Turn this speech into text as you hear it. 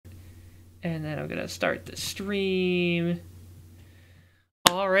And then I'm gonna start the stream.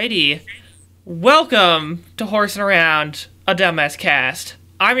 Alrighty. Welcome to Horsin Around, a Dumbass Cast.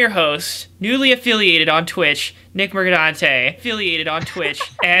 I'm your host, newly affiliated on Twitch, Nick Mercadante. Affiliated on Twitch,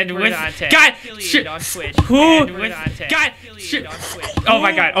 and with God, who? God, oh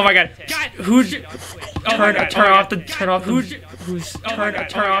my God, oh my God, who? Turn off who?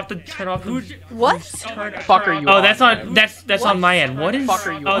 What? Fuck are you? Oh, that's on my end. What is? Fuck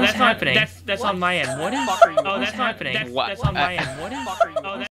are you? Oh, What's that's happening. That's on my end. What is? Oh, that's happening. That's on my end. What is?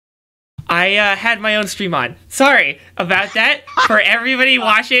 Oh, I had my own stream on. Sorry about that. For everybody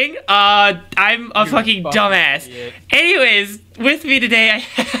watching, I'm a fucking dumbass. Idiot. Anyways, with me today I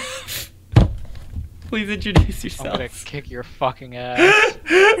have... Please introduce I'm yourself. gonna kick your fucking ass.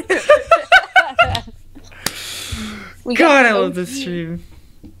 God, I love this stream.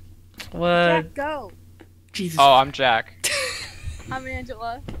 What? Jack, go. Jesus. Oh, I'm Jack. I'm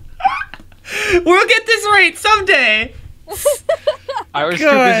Angela. We'll get this right someday. I was too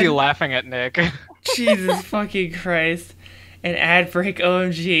God. busy laughing at Nick. Jesus fucking Christ. An ad break,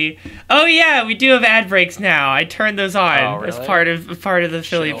 OMG. Oh yeah, we do have ad breaks now. I turned those on Oh, really? as part of the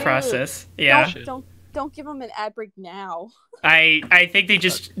affiliate Chill. process. Yeah. Don't give him an ad break now. I think they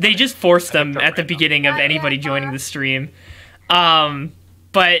just forced them at the beginning of anybody joining the stream.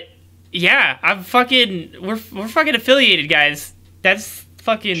 But yeah, we're fucking affiliated, guys. That's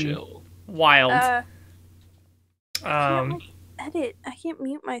fucking Chill. wild. Edit. I can't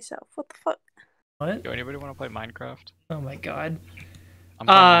mute myself. What the fuck? What? Do anybody want to play Minecraft? Oh my God. I'm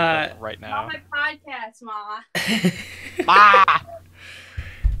playing Minecraft right now. podcast, Ma. Ah!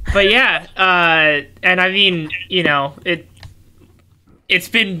 But yeah, and I mean, you know,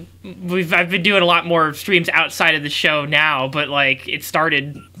 I've been doing a lot more streams outside of the show now, but like it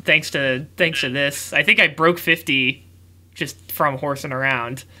started thanks to this. I think I broke 50 just from horsing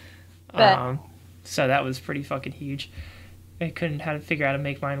around. So that was pretty fucking huge. I couldn't figure out how to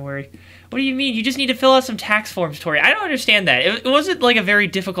make mine work. What do you mean? You just need to fill out some tax forms, Tori. I don't understand that. It wasn't like a very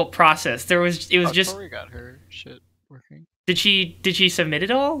difficult process. It was just. Tori got her shit working. Did she submit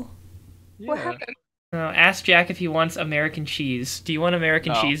it all? What Yeah. happened? Ask Jack if he wants American cheese. Do you want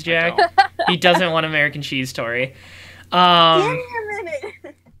American No, cheese, I Jack? don't. He doesn't want American cheese, Tori. Give me a minute.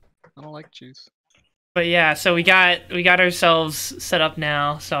 I don't like cheese. But yeah, so we got ourselves set up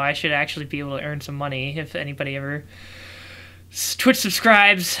now, so I should actually be able to earn some money if anybody ever Twitch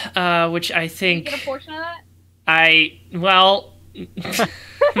subscribes, which I Can you think get a portion of that?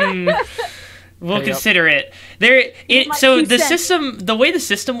 We'll Hey, consider it. My So 2 the cents. system, the way the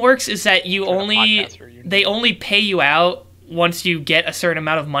system works is that they only pay you out once you get a certain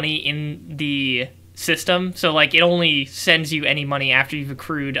amount of money in the system. So like it only sends you any money after you've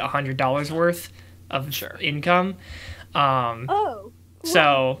accrued $100 worth of income. Oh. Cool.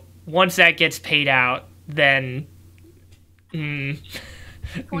 So once that gets paid out, then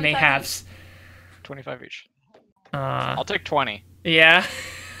mayhaps 25 each. uh I'll take 20. yeah.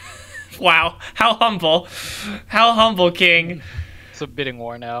 Wow, how humble, King. It's a bidding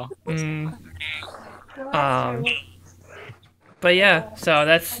war now. But yeah, so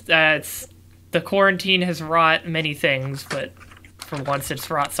that's the quarantine has wrought many things, but for once it's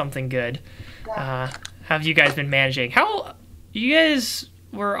wrought something good. How have you guys been managing? How you guys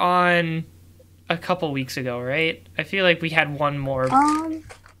were on a couple weeks ago, right? I feel like we had one more On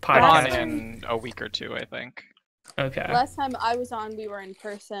podcast. in a week or two, I think. Okay. Last time I was on, we were in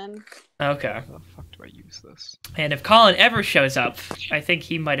person. Okay. How the fuck do I use this? And if Colin ever shows up, I think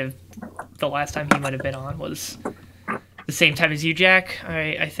the last time he might have been on was the same time as you, Jack.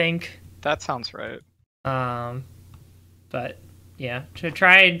 I think. That sounds right. But yeah,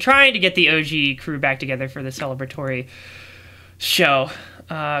 trying to get the OG crew back together for the celebratory show.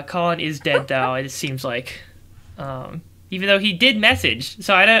 Colin is dead though. It seems like, even though he did message,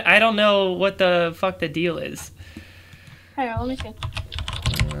 so I don't know what the fuck the deal is. Hang on, let me see.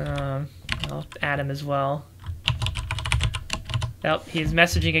 I'll add him as well. Nope, he's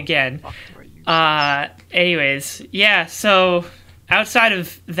messaging again. Fuck do I use Anyways, yeah, so outside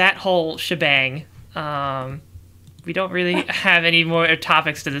of that whole shebang, we don't really have any more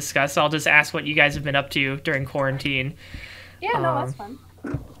topics to discuss. So I'll just ask what you guys have been up to during quarantine. Yeah, no, that's fun.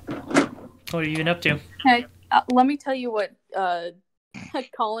 What have you been up to? Hey, let me tell you what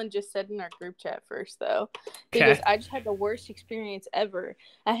Colin just said in our group chat first, though, because I just had the worst experience ever.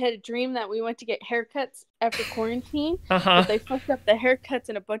 I had a dream that we went to get haircuts after quarantine, but they fucked up the haircuts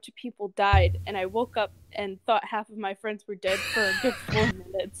and a bunch of people died, and I woke up and thought half of my friends were dead for a good 4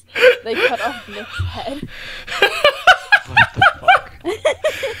 minutes. They cut off Nick's head. What the fuck?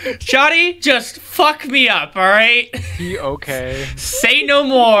 Johnny, just fuck me up, all right? Be okay. Say no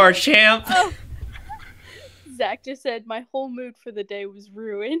more, champ. Oh. Zach just said my whole mood for the day was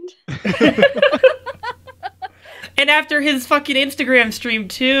ruined. And after his fucking Instagram stream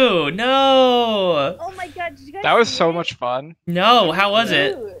too. No. Oh my god, did you guys That was see so it? much fun. No, how was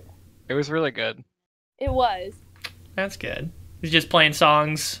it? Dude, It was really good. it was. That's good. He's just playing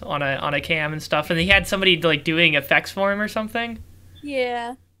songs on a cam and stuff, and he had somebody like doing effects for him or something.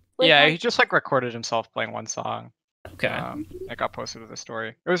 Yeah. Yeah, he just like recorded himself playing one song. Okay. It got posted to the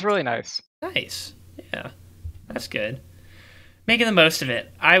story. It was really nice. Nice. Yeah. That's good. Making the most of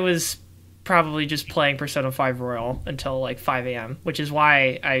it. I was probably just playing Persona 5 Royal until like 5 a.m., which is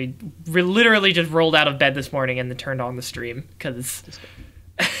why I literally just rolled out of bed this morning and then turned on the stream, because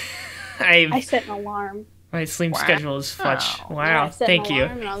I set an alarm. My sleep schedule is fudge. Wow. Wow, I set thank an you.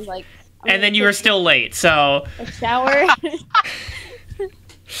 alarm and I was like, And then you were still late, so... a shower.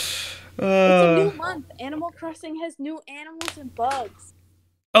 It's a new month. Animal Crossing has new animals and bugs.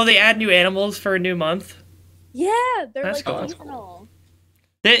 Oh, they add new animals for a new month? Yeah, they're That's like cool. seasonal.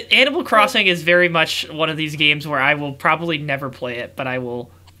 The Animal Crossing is very much one of these games where I will probably never play it, but I will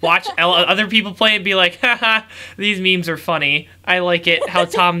watch other people play it and be like, haha, these memes are funny. I like it how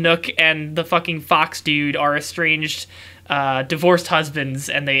Tom Nook and the fucking Fox dude are estranged divorced husbands,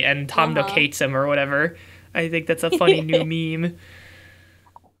 and Tom Nook hates him or whatever. I think that's a funny new meme.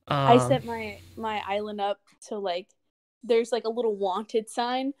 I set my island up to like, there's like a little wanted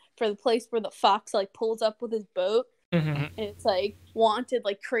sign for the place where the fox like pulls up with his boat, and it's like wanted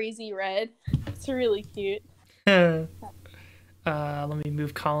like crazy red. It's really cute. Let me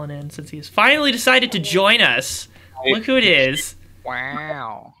move Colin in since he has finally decided to join us. Look who it is.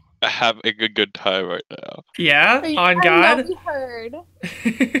 Wow. Having a good time right now. Yeah, on I God. know we heard.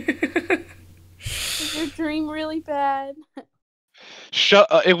 Is your dream really bad? Shut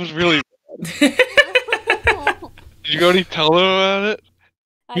up! It was really. Did you go and tell her about it?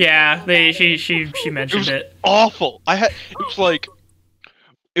 Yeah, she mentioned it. Awful. It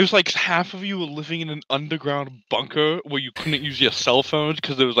was like half of you were living in an underground bunker where you couldn't use your cell phones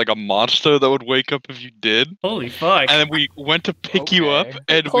because there was like a monster that would wake up if you did. Holy fuck! And then we went to pick you up,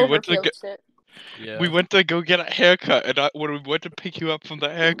 and we went to we went to go get a haircut. And when we went to pick you up from the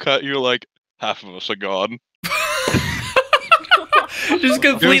haircut, you were like, half of us are gone. Just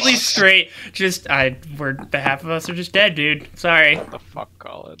completely straight. Just the half of us are just dead, dude. Sorry. What the fuck,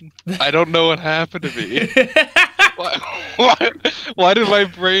 Colin? I don't know what happened to me. Why did my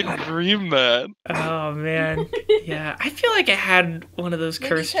brain dream that? Oh man, yeah. I feel like I had one of those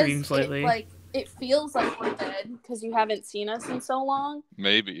curse streams lately. It feels like we're dead because you haven't seen us in so long.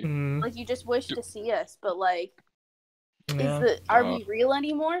 Maybe. Like you just wish to see us, but like, Yeah. are we real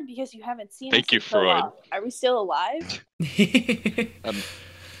anymore because you haven't seen us? Thank you, in so Freud. long? Are we still alive?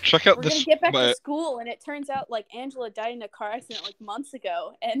 Check out We're this. gonna get back to school, and it turns out like Angela died in a car accident like months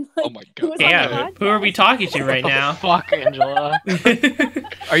ago, and like, Oh my who god. was on the Damn, who are we podcast? talking to right now? Fuck, Angela.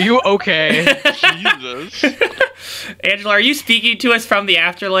 Are you okay? Jesus. Angela, are you speaking to us from the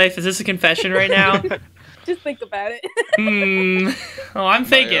afterlife? Is this a confession right now? Just think about it. Oh, I'm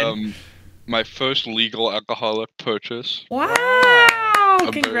thinking. My first legal alcoholic purchase. Wow!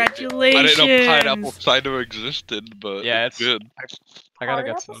 I'm Congratulations! I didn't know pineapple cider existed, but Yeah, it's good. I gotta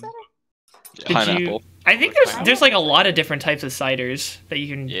get Pineapple some. cider? Did Pineapple. I think there's like a lot of different types of ciders that you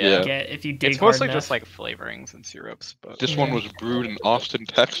can Yeah. get if you dig It's mostly hard just enough. like flavorings and syrups, but This one was brewed in Austin,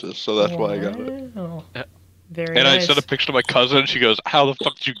 Texas, so that's why I got it. Wow. Yeah. Very And nice. I sent a picture to my cousin, and she goes, "How the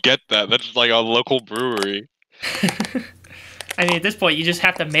fuck did you get that? That's like a local brewery." I mean, at this point, you just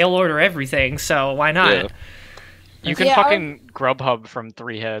have to mail order everything, so why not? Yeah. you can Yeah, fucking Grubhub from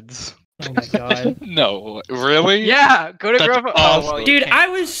 3 Heads. Oh my god. No, really? Yeah, go to That's Grubhub. awesome. Oh, well, you Dude, can't. I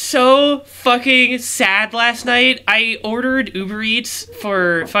was so fucking sad last night. I ordered Uber Eats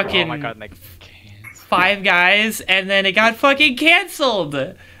for fucking Oh my god, and they can't. Five Guys, and then it got fucking canceled.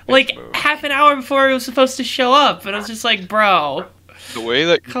 Like, moved. half an hour before it was supposed to show up, and I was just like, bro, The way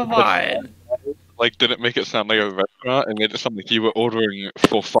that come on. like didn't make it sound like a restaurant, and made it sound like you were ordering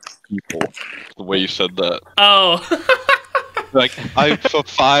for 5 people. The way you said that, Oh. like I for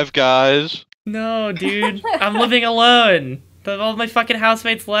 5 guys. No, dude. I'm living alone. All my fucking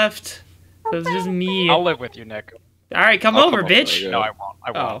housemates left. So it's just me. I'll live with you, Nick. Alright, come I'll over, come bitch. over, yeah. No, I won't.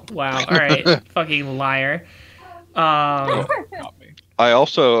 I Oh, won't. wow. Alright. Fucking liar. Not me. I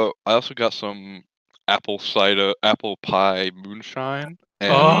also got some apple pie moonshine,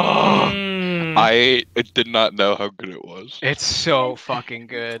 and Mm. I did not know how good it was. It's so fucking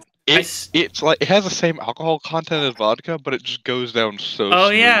good. It's like it has the same alcohol content as vodka, but it just goes down so Oh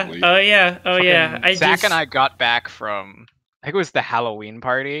yeah. smoothly. Oh yeah. Oh yeah. Fucking Zach and I got back from I think it was the Halloween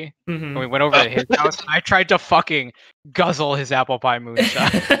party. Mhm. And we went over to his house. And I tried to fucking guzzle his apple pie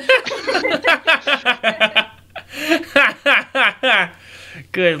moonshine.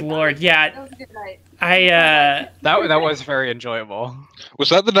 Good lord, yeah. That was a good night. That was very enjoyable. Was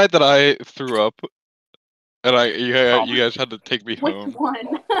that the night that I threw up? And you guys had to take me Which home.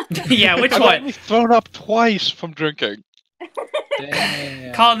 one? Yeah, which I've one? only thrown up twice from drinking.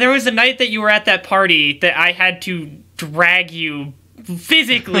 Damn. Colin, there was a night that you were at that party that I had to drag you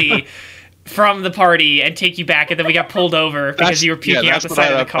physically from the party and take you back, and then we got pulled over because you were puking out the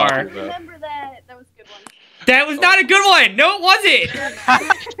side of the car. I remember that. That was a good one. That was not a good one! No, it wasn't!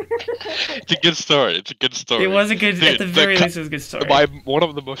 It's a good story. It's a good story. It was a good, at the very least, it was a good story. One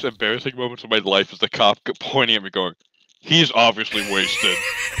of the most embarrassing moments of my life is the cop pointing at me going, he's obviously wasted.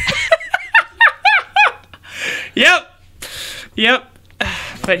 Yep.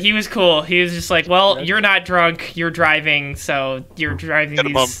 But he was cool. He was just like, well, you're not drunk, you're driving, so you're driving Get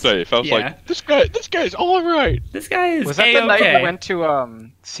him home safe. I was like, this guy's all right. This guy is Was that the night we went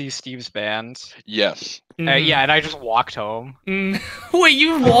to see Steve's band? Yes. Yeah, and I just walked home. Wait,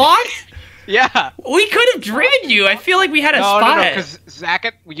 you walked? Yeah. We could have driven you. I feel like we had a spot. No, because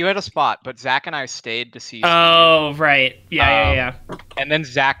you had a spot, but Zach and I stayed to see Steve. Oh, right. Yeah. And then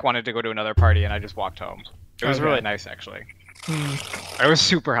Zach wanted to go to another party, and I just walked home. It was really nice, actually. I was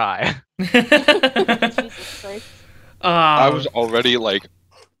super high. Jesus Christ. I was already like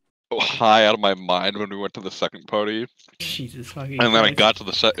high out of my mind when we went to the second party. Jesus fucking And then I Christ. got to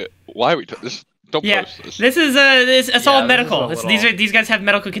the second. Why are we this? Don't post this. This is it's all medical. This is These guys have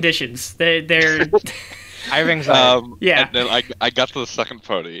medical conditions. They're I have anxiety. Yeah. And then I got to the second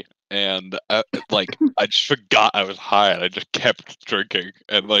party, and I just forgot I was high, and I just kept drinking,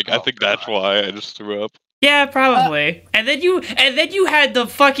 and I think that's why I just threw up. Yeah, probably. And then you had the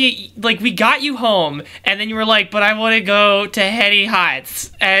fucking we got you home, and then you were like, "But I want to go to Henny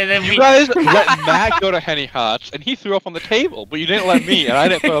Hots," and then You guys let Matt go to Henny Hots, and he threw up on the table, but you didn't let me, and I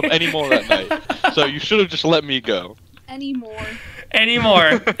didn't throw up any more that night. So you should have just let me go. Anymore.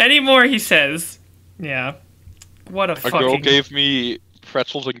 Anymore. He says, "Yeah." What a fucking. girl gave me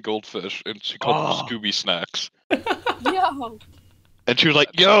pretzels and goldfish, and she called them Scooby snacks. Yo. And she was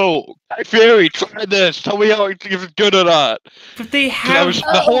like, "Yo, Guy Fieri, try this. Tell me if it's good or not." But they 'Cause I have was,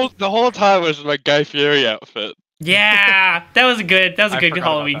 the whole time was my Guy Fieri outfit. Yeah, that was a good I good forgot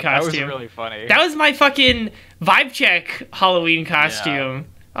Halloween about that. costume. That was really funny. That was my fucking vibe check Halloween costume.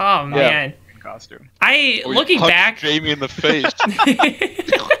 Oh man. Costume. Looking punched back. Jamie in the face.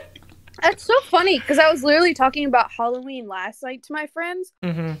 That's so funny because I was literally talking about Halloween last night to my friends,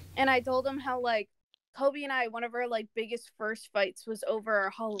 Mm-hmm. and I told them how Kobe and I, one of our biggest first fights was over our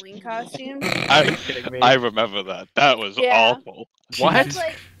Halloween costumes. I remember that. That was awful. What? Because,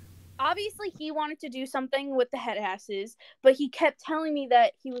 obviously he wanted to do something with the head asses, but he kept telling me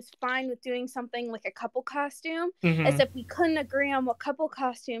that he was fine with doing something like a couple costume, except we couldn't agree on what couple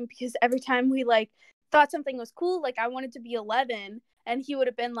costume because every time we thought something was cool, I wanted to be 11 and he would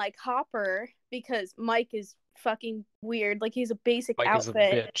have been Hopper because Mike is fucking weird. He's a basic Mike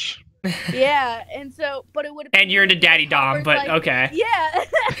outfit. is a bitch. Yeah, and so, but it would have been. And you're into Daddy Dom, but okay. Yeah,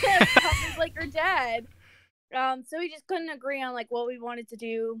 Hopper's like her dad. So we just couldn't agree on what we wanted to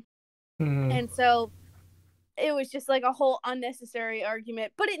do, and so it was just a whole unnecessary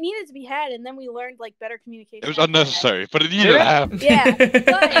argument. But it needed to be had, and then we learned better communication. It was unnecessary, but it needed to happen. Yeah, but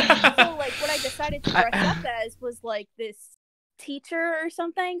so what I decided to dress up as was this teacher or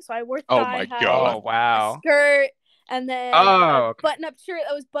something. So I wore thigh high, Oh wow. a skirt. And then okay. button-up shirt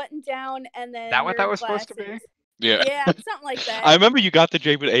that was buttoned down, and then that what that was glasses. supposed to be? Yeah, something like that. I remember you got the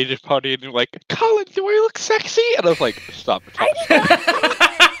Jamie and AJ party, and you're like, "Colin, do I look sexy?" And I was like, "Stop it."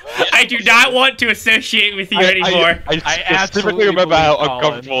 I do not want to associate with you anymore. I specifically remember how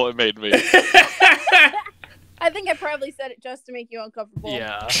uncomfortable it made me. I think I probably said it just to make you uncomfortable.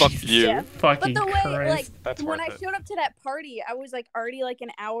 Yeah. Fuck you. Yeah. Fucking But the way, Christ. That's when I worth it. showed up to that party, I was already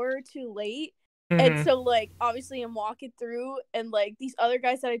an hour or two late. Mhm. And so obviously I'm walking through and these other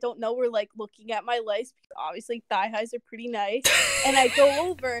guys that I don't know were looking at my legs because obviously thigh highs are pretty nice. And I go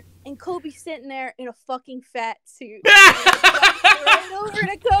over and Kobe's sitting there in a fucking fat suit. And I walk right over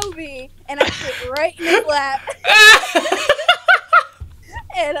to Kobe and I sit right in his lap.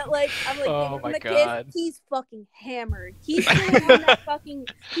 And I'm Oh giving my him a God. kiss. He's fucking hammered. He's sitting on that fucking.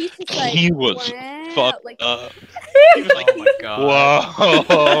 He's just He was wow. fucked up. He was oh my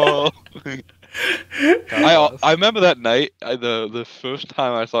god. Whoa. I remember that night. The first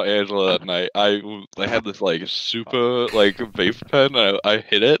time I saw Angela that night, I had this super vape pen. And I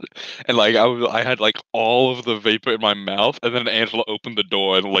hit it, and I had all of the vapor in my mouth, and then Angela opened the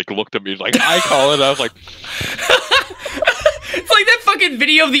door and looked at me like, "Hi, Colin." I was like, It's like that fucking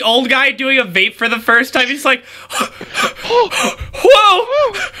video of the old guy doing a vape for the first time. He's like, whoa!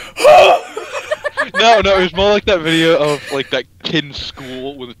 No, it was more like that video of like that kid in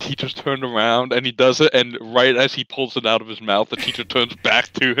school when the teacher's turned around and he does it, and right as he pulls it out of his mouth, the teacher turns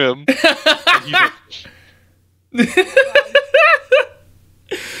back to him. And he's like,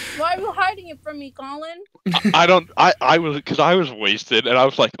 Why are you hiding it from me, Colin? I was wasted, and I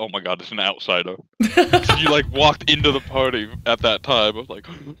was like, oh my god, it's an outsider. You like walked into the party at that time. I was like,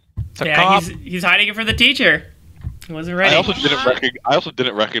 yeah, he's hiding it from the teacher. He wasn't ready. I also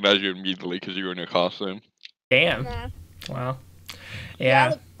didn't recognize you immediately because you were in your costume. Damn. Nah. Wow. Yeah, I Yeah.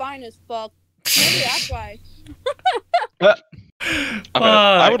 look fine as fuck. Maybe that's why.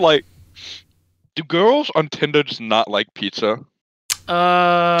 I would like. Do girls on Tinder just not like pizza?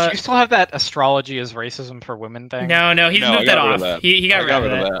 Do you still have that astrology is racism for women thing? No, he's moved that off. He got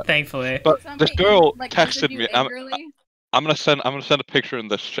rid of that, thankfully. But Somebody, this girl like, texted interview me. angrily? I'm gonna send a picture in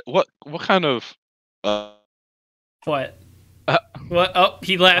this. What kind of? What? What? Oh,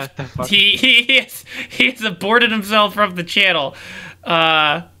 he left. What the fuck? He has aborted himself from the channel.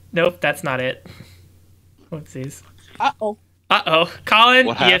 Nope, that's not it. Whoopsies. Uh-oh. Colin,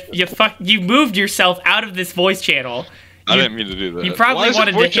 What happened? you moved yourself out of this voice channel. I didn't mean to do that. You probably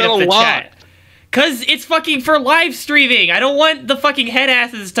wanted to hit up the chat. Cause it's fucking for live streaming. I don't want the fucking head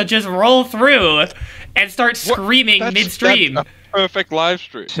asses to just roll through and start screaming midstream. That's a perfect live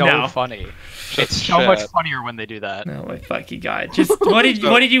stream. So funny. It's so much funnier when they do that. Oh my fucking god! Just what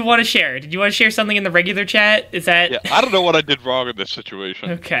did you want to share? Did you want to share something in the regular chat? Is that? Yeah, I don't know what I did wrong in this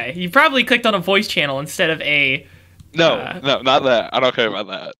situation. Okay, you probably clicked on a voice channel instead of a. No, not that. I don't care about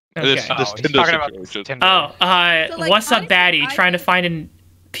that. Okay. This He's Tinder talking about situation. Tinder. Oh, So, like, what's up, honestly, baddie? I Trying to think- find a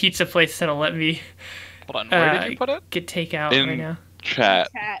pizza place that'll let me Hold on, where did you put it? get takeout In right now. chat.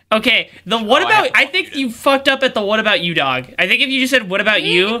 Okay, the what Oh, about? I I think you fucked up at the what about you, dog. I think if you just said what about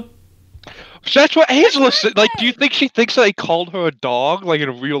you. That's what Angela said. Like, do you think she thinks that I called her a dog, like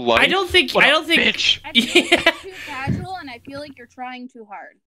in real life? I don't think. Bitch. I feel like Yeah. you're too casual, and I feel like you're trying too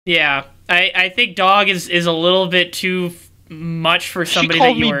hard. Yeah, I think dog is a little bit too much for somebody she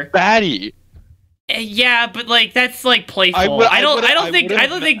called that you me were. baddie. Yeah, but like that's like playful. I don't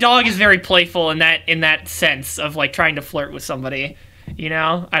would've- think dog is very playful in that sense of like trying to flirt with somebody. You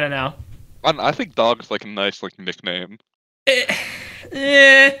know, I don't know. I think dog is like a nice like nickname.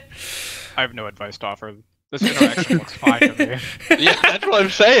 Eh. I have no advice to offer. This interaction looks fine to me. Yeah, that's what I'm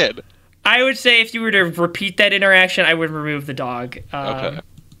saying. I would say if you were to repeat that interaction, I would remove the dog. Okay.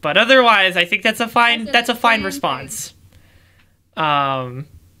 But otherwise, I think that's a fine That's the same response.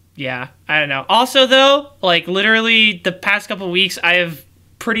 Yeah, I don't know. Also, though, like literally the past couple of weeks, I have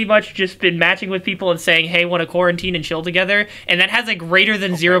pretty much just been matching with people and saying, "Hey, want to quarantine and chill together?" And that has a greater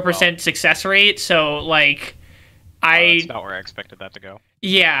than 0% success rate. So, like, That's not where I expected that to go.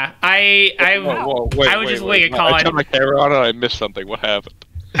 yeah, Whoa, wait, I was just waiting, Colin. I turned my camera on and I missed something. What happened?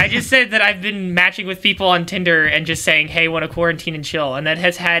 I just said that I've been matching with people on Tinder and just saying, "Hey, want to quarantine and chill," and that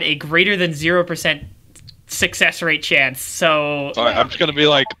has had a greater than 0% success rate chance. So All right, I'm just gonna be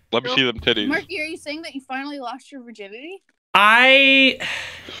like, let me see them titties. Marky, are you saying that you finally lost your virginity? I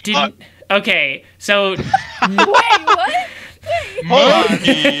didn't. Okay, so Wait, what?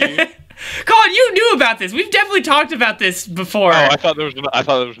 Monkey. Colin, you knew about this. We've definitely talked about this before. Oh, I thought there was.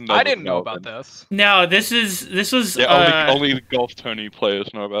 Another I didn't know about this. No, this was Yeah, only the golf tourney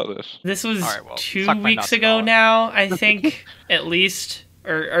players know about this. this was All right, well, 2 suck my weeks nuts, ago Colin. now. I think at least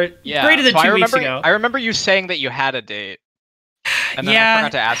or Yeah, greater than so 2 weeks ago. I remember you saying that you had a date, and then Yeah. I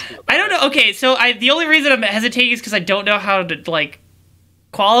forgot to ask you. I don't know. Okay, so the only reason I'm hesitating is because I don't know how to like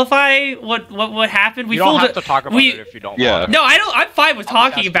qualify what happened. We You don't fooled have to talk about it if you don't Yeah. want. No, I don't. I'm fine with I'll just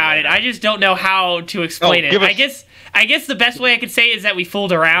talking ask you about it. later. I just don't know how to explain it. give us- I guess the best way I could say is that we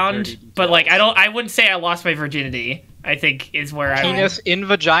fooled around, Dirty but like details. I wouldn't say I lost my virginity. I think is where I. Penis in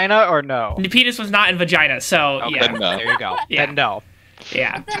vagina or no? The penis was not in vagina, so Okay, yeah, Then no. there you go. Yeah. Then no.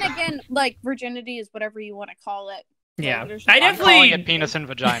 yeah, Then again, like virginity is whatever you want to call it. yeah. there's- I I'm calling definitely. it penis in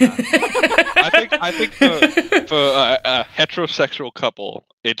vagina. I think for a heterosexual couple,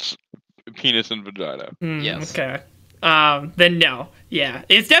 it's penis and vagina. Yes. Okay. Then no. Yeah,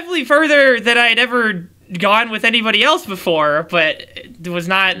 it's definitely further than I had ever gone with anybody else before, but it was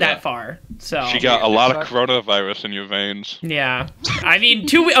not Yeah. that far. So She got a lot of It's coronavirus in your veins. yeah. I mean,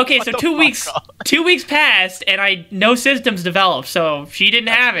 okay, so the 2 fuck, weeks. Colin? 2 weeks passed, and no symptoms developed, so she didn't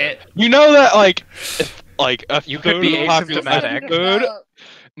have it. You know that like a You could third be of the population- asymptomatic. a third,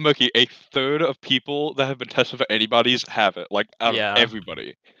 Mookie, a third of people that have been tested for antibodies have it. Like out Yeah. of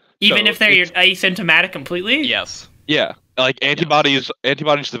everybody. Even So if they're it's- asymptomatic completely? Yes. Yeah, like antibodies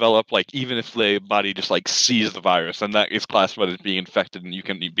develop like even if the body just like sees the virus, and that is classified as being infected, and you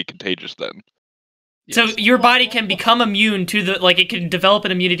can be contagious then. So your body can become immune to the it can develop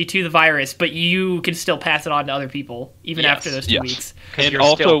an immunity to the virus, but you can still pass it on to other people even after those 2 weeks. And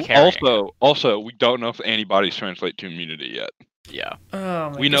also, we don't know if the antibodies translate to immunity yet. Yeah.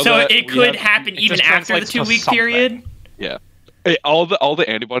 Oh my we know so that it could happen even after the 2 week period. Yeah. All the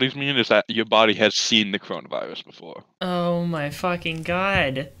antibodies mean is that your body has seen the coronavirus before. Oh my fucking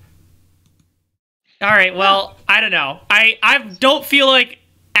god. All right, well, I don't know. I don't feel like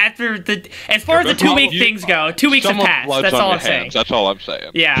after as far as the 2 week things go, 2 weeks have passed. That's all I'm saying. That's all I'm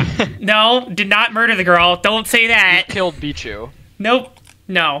saying. Yeah. No, did not murder the girl. Don't say that. You killed Bichu. Nope.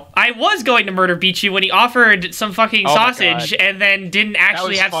 No. I was going to murder Bichu when he offered some fucking sausage and then didn't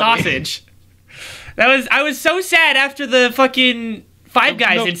actually have sausage. I was so sad after the fucking Five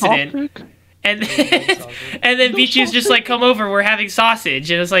Guys incident. And then Bichu's just like, come over, we're having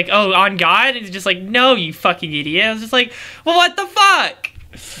sausage. And it's like, oh, on God? And he's just like, no, you fucking idiot. I was just like, well, what the fuck?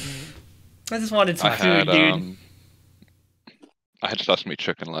 I just wanted some food, dude. I had sesame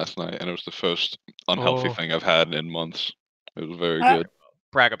chicken last night, and it was the first unhealthy thing I've had in months. It was very good.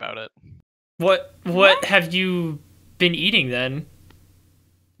 Brag about it. What have you been eating then?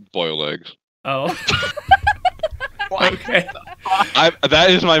 Boiled eggs. Oh. Okay. That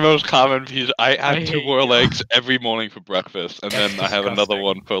is my most common piece. I have 2 boiled eggs every morning for breakfast, and then I have another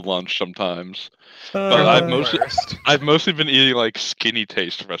one for lunch sometimes. But I've mostly been eating like skinny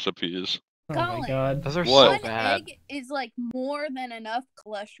taste recipes. Oh my god. Those are so bad. One egg is like more than enough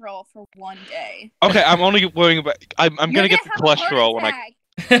cholesterol for one day. Okay, I'm only worrying about. I'm gonna get the cholesterol when I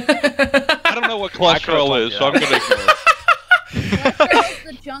don't know what cholesterol is, so I'm gonna ignore it. Cholesterol is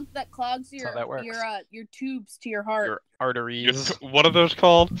the junk that clogs your tubes to your heart. Your arteries. What are those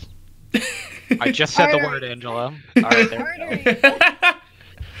called? I just said the word, Angela. All right, there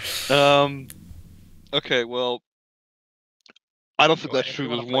we go. Okay, well, I don't think that's true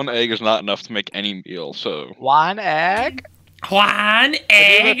because 1 egg is not enough to make any meal. So 1 egg. 1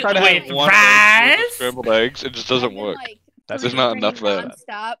 egg with rice. Scrambled eggs. It just doesn't work. There's not enough there.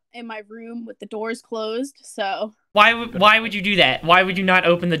 Stop in my room with the doors closed. So why would you do that? Why would you not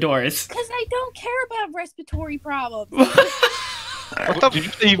open the doors? Because I don't care about respiratory problems. Did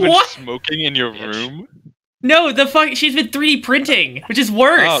you say you've been smoking in your room? No, she's been 3D printing, which is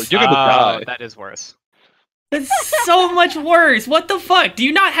worse. Oh, you're gonna die. That is worse. That's so much worse. What the fuck? Do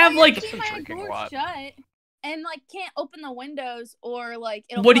you not have like drinking a lot? Shut and like can't open the windows or like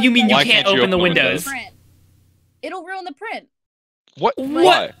it'll What do you mean you can't open the windows? It'll ruin the print. What?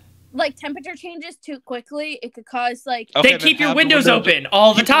 Why? Like temperature changes too quickly, it could cause like. Okay, then keep your windows open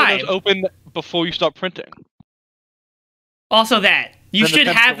all the time. Windows open before you start printing. Also, that you should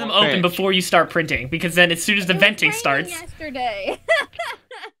have them open before you start printing, because then as soon as the venting starts. Yesterday.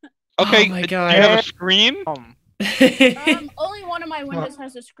 Oh Okay. my god. Do you have a screen? Only one of my windows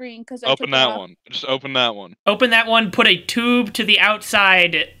has a screen because I open that one. Just open that one. Open that one. Put a tube to the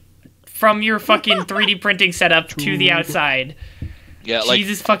outside. From your fucking 3D printing setup to the outside. Yeah, like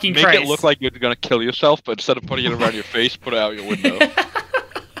Jesus fucking make Christ. It look like you're gonna kill yourself, but instead of putting it around your face, put it out your window.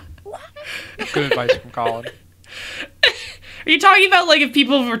 Good advice from Colin. Are you talking about like if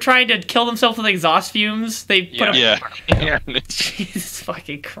people were trying to kill themselves with exhaust fumes, they put yeah. Jesus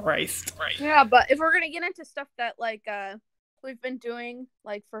fucking Christ. Right. Yeah, but if we're gonna get into stuff that like we've been doing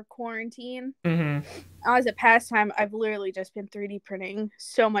like for quarantine as a pastime, I've literally just been 3D printing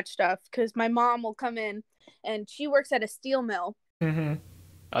so much stuff because my mom will come in and she works at a steel mill.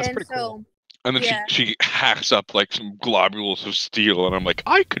 That's pretty cool. And then she hacks up like some globules of steel, and I'm like,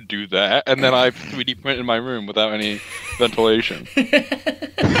 I could do that, and then I 3D print in my room without any ventilation.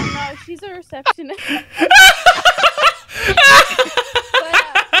 No, she's a receptionist.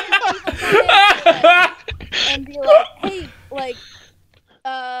 And be like, hey, like,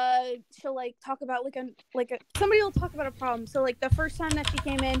 she'll like talk about somebody will talk about a problem. So like the first time that she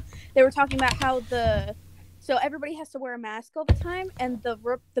came in, they were talking about how so everybody has to wear a mask all the time, and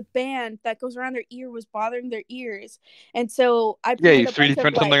the band that goes around their ear was bothering their ears, and so I you 3D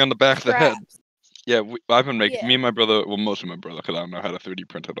print something on the back of the head. Yeah, I've been making me and my brother. Well, mostly my brother, because I don't know how to 3D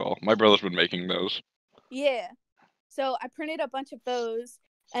print at all. My brother's been making those. Yeah, so I printed a bunch of those.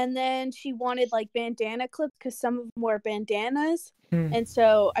 And then she wanted like bandana clips because some of them were bandanas. And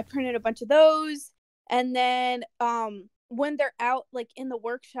so I printed a bunch of those. And then when they're out like in the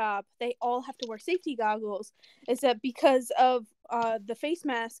workshop, they all have to wear safety goggles. Is that because of the face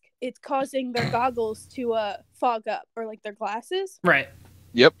mask, it's causing their goggles to fog up, or like their glasses. Right.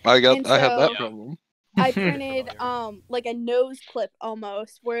 Yep, I had that problem. I printed like a nose clip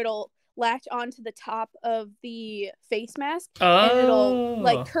almost, where it'll latch onto the top of the face mask, and it'll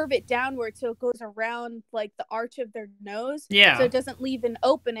like curve it downward so it goes around like the arch of their nose. Yeah. So it doesn't leave an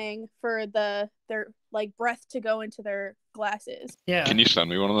opening for their like breath to go into their glasses. Yeah. Can you send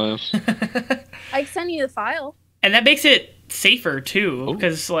me one of those? I can send you the file. And that makes it safer too,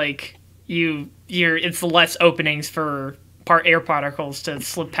 because like it's less openings for air particles to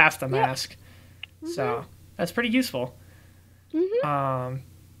slip past the mask. So that's pretty useful.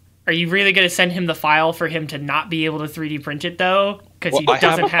 Are you really going to send him the file for him to not be able to 3D print it though? Because he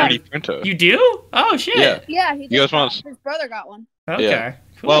doesn't have a 3D printer. You do? Oh shit! Yeah, his brother got one. Okay. Yeah.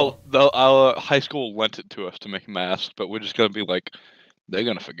 Cool. Well, our high school lent it to us to make masks, but we're just gonna be like, they're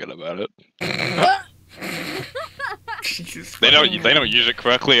gonna forget about it. They don't use it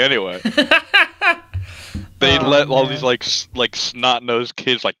correctly anyway. They let all these like snot nosed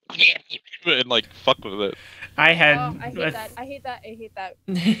kids like and like fuck with it. I hate that.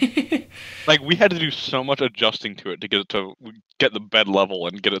 Like we had to do so much adjusting to it to get the bed level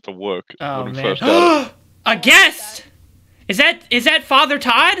and get it to work when we first got it. A guest. Is that Father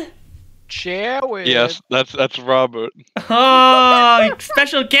Todd? Chewie. Yes, that's Robert. Oh,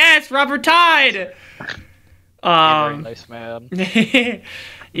 special guest, Robert Todd. Very nice man.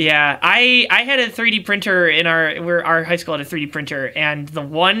 Yeah, I had a 3D printer in our high school had a 3D printer, and the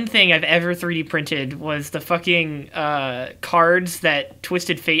one thing I've ever 3D printed was the fucking cards that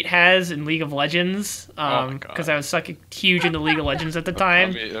Twisted Fate has in League of Legends. Because I was huge into League of Legends at the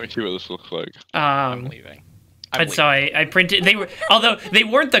time. Let me see what this looks like. I'm leaving. So I printed. Although they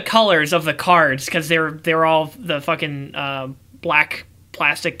weren't the colors of the cards, because they were all the fucking black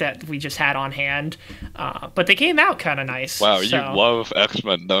plastic that we just had on hand, but they came out kind of nice. Wow, you love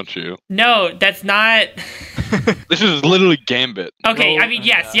X-Men, don't you? No, that's not. This is literally Gambit. Okay, I mean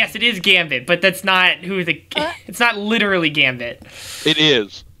yes, it is Gambit, but that's not it's not literally Gambit. It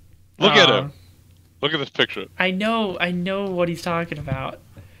is. Look at him. Look at this picture. I know what he's talking about.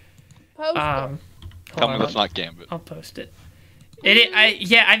 Post it. Tell me that's not Gambit. I'll post it.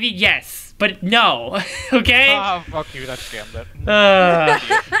 I mean yes. But no, okay? Oh, fuck you, that's Gambit.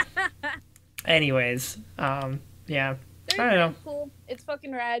 Anyways, yeah. I don't know. Cool. It's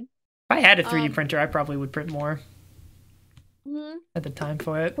fucking rad. If I had a 3D printer, I probably would print more. Mm-hmm. At the time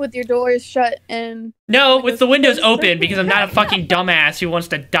for it. With your doors shut and... No, with the windows open, because I'm not a fucking dumbass who wants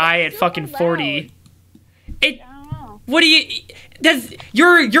to die at fucking 40. What do you...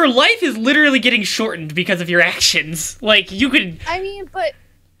 Your life is literally getting shortened because of your actions. Like, you could... I mean, but...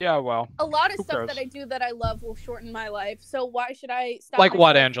 Yeah, well. A lot of stuff that I do that I love will shorten my life. So why should I stop? Like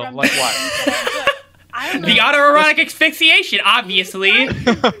what, Angel? Like what? I don't know. The autoerotic asphyxiation, obviously.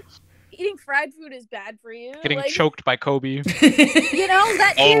 Eating fried food is bad for you. Getting choked by Kobe. You know,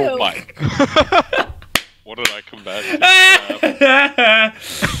 that too. Oh my. What did I come back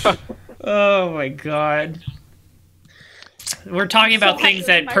to? Oh my god. We're talking about things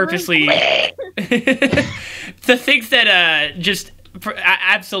that purposely... the things that just...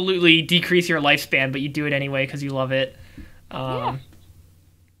 absolutely decrease your lifespan, but you do it anyway because you love it. But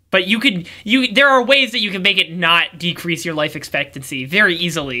there are ways that you can make it not decrease your life expectancy very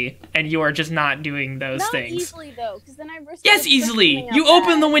easily, and you are just not doing those things. Not easily though, because then I risk. Yes, easily. You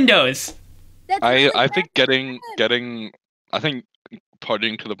open the windows. I think getting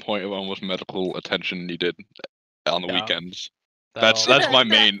partying to the point of almost medical attention needed on the weekends. That's my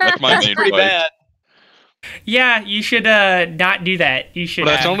main. That's my main. Pretty bad. Yeah, you should not do that. You should.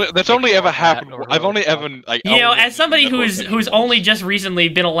 But that's only ever happened. I've only ever like. As somebody who's only just recently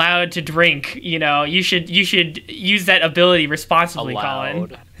been allowed to drink, you should use that ability responsibly,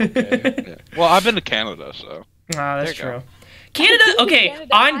 Colin. Okay. Well, I've been to Canada, so. That's true. Canada, okay,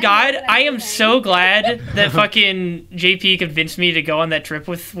 on God, I am so glad that fucking JP convinced me to go on that trip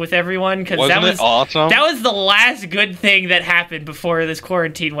with everyone, because that was awesome. That was the last good thing that happened before this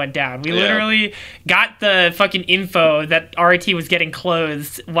quarantine went down. We literally got the fucking info that RIT was getting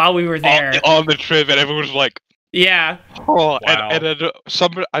closed while we were there. On the trip, and everyone was like, yeah. Oh, wow. and then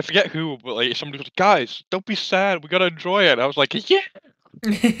somebody, I forget who, but like somebody was like, guys, don't be sad, we gotta enjoy it. I was like, yeah.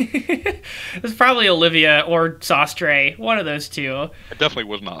 It was probably Olivia or Sostre, one of those two. It definitely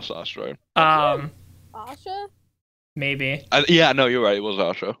was not Sostre. Asha? Maybe. Yeah, no, you're right. It was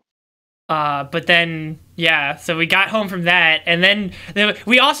Asha. But then, yeah, so we got home from that, and then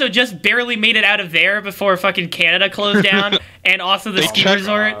we also just barely made it out of there before fucking Canada closed down, and also the ski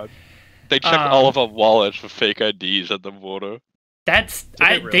resort. They checked all of our wallets for fake IDs at the border.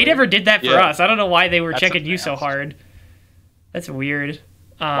 They never did that for us. I don't know why they were checking you so hard. That's weird.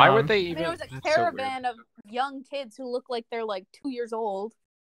 Why would they even? There was a caravan of young kids who look like they're like 2 years old.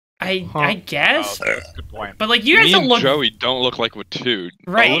 I guess. Oh, that's a good point. But like you guys Me don't and look Joey don't look like we're two.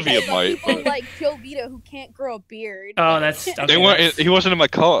 Right. Olivia might. People But like Joe Vito who can't grow a beard. Oh, that's okay, they weren't. He wasn't in my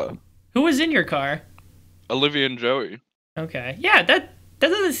car. Who was in your car? Olivia and Joey. Okay. Yeah, that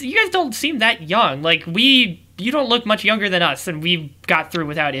doesn't. You guys don't seem that young. Like you don't look much younger than us, and we got through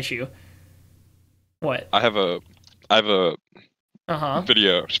without issue. What? I have a Uh-huh.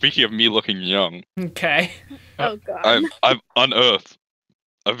 video. Speaking of me looking young, Okay. Oh god. I've unearthed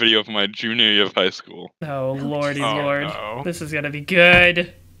a video of my junior year of high school. Oh lordy Oh, lord, no. this is gonna be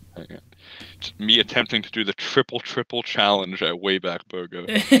good. It's me attempting to do the triple challenge at Wayback Burger.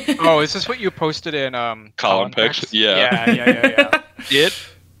 Oh, is this what you posted in Colin Picks? Yeah. Yeah.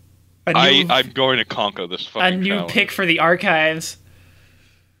 I'm going to conquer this fucking a new challenge. pick for the archives.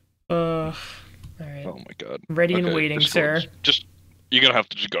 All right. Oh my god. Ready and Okay, waiting, Discord's- sir. Just you're gonna have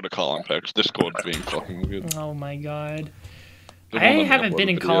to just go to Colin Picks. Discord's being fucking weird. Oh my god. They I won't let me haven't upload been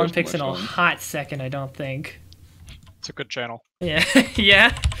in videos Colin to Picks my in a phone. hot second, I don't think. It's a good channel. Yeah.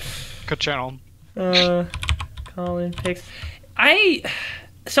 Yeah. Good channel. Colin Picks. I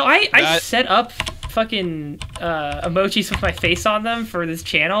set up fucking emojis with my face on them for this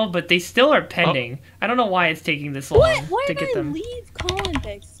channel, but they still are pending. I don't know why it's taking this long Why to did get I them. leave Colin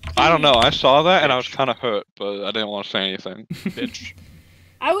Picks? I don't know. I saw that and I was kind of hurt, but I didn't want to say anything. Bitch.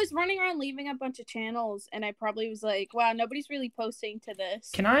 I was running around leaving a bunch of channels, and I probably was like, "Wow, nobody's really posting to this."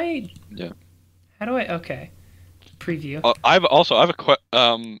 Can I? Yeah. How do I? Okay. Preview. I have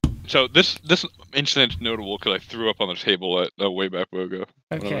a So this incident's notable because I threw up on the table at Wayback Burger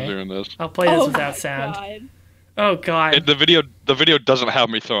when I was Okay. doing this. I'll play this Oh without my sound. God. Oh god. The video doesn't have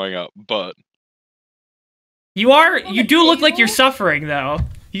me throwing up, but You the do look like you're table? suffering though.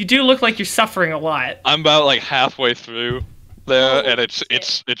 You do look like you're suffering a lot. I'm about like halfway through there, Oh, and it's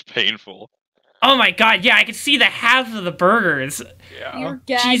shit. painful. Oh my god, yeah, I can see the half of the burgers. Yeah. You're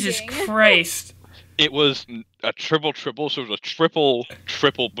gagging. Jesus Christ. It was a triple, so it was a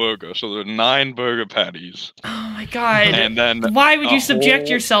triple burger. So there were 9 burger patties, Oh my god. and then Why would you a subject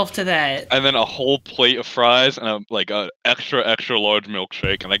whole- yourself to that? and then a whole plate of fries and a extra large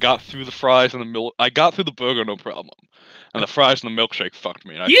milkshake. And I got through the fries and the milk. I got through the burger no problem, and the fries and the milkshake fucked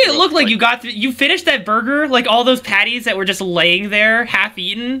me. And I You didn't threw look up, like you got through. You finished that burger, like all those patties that were just laying there, half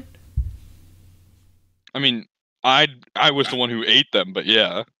eaten. I mean, I was the one who ate them, but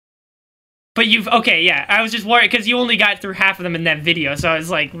yeah. But okay, yeah. I was just worried because you only got through half of them in that video, so I was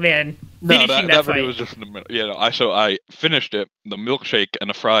like, man, No, finishing that fight. video was just in the middle. Yeah, no, I finished it. The milkshake and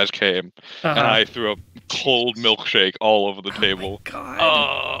the fries came, and Uh-huh. I threw a cold milkshake all over the table. God.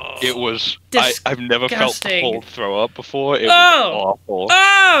 Oh. It was. Disgusting. I've never felt cold throw up before. It Oh! was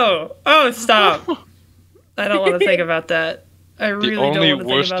awful. Oh, stop. I don't want to think about that. I really The only don't want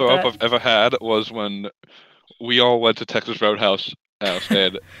to worst think throw about up I've ever had was when we all went to Texas Roadhouse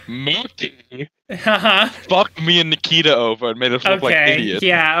and Mookie that. fucked me and Nikita over and made us look like Okay. idiots.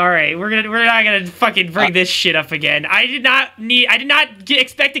 Yeah. All right. We're not gonna fucking bring this shit up again. I did not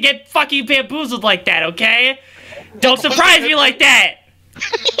expect to get fucking bamboozled like that. Okay. Don't surprise me like that.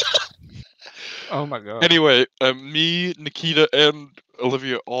 Oh my god. Anyway, me, Nikita, and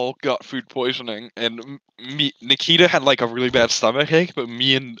Olivia all got food poisoning, and Nikita had like a really bad stomach ache, but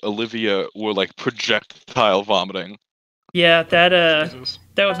me and Olivia were like projectile vomiting. Yeah. That Jesus.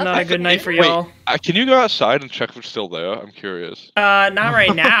 that was not a good night for Wait. y'all. Can you go outside and check if it's still there? I'm curious. Not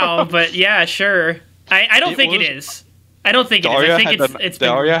right now, but yeah, sure. I don't think it is. I don't think it is. I think it's been.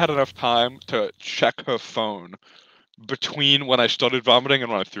 Daria had enough time to check her phone between when I started vomiting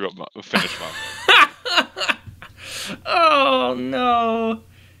and when I threw up, finished vomiting. Oh no.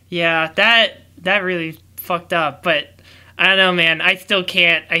 Yeah, that really fucked up. But I don't know, man. I still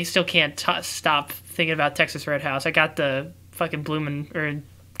can't stop thinking about Texas Roadhouse. I got the fucking bloomin' or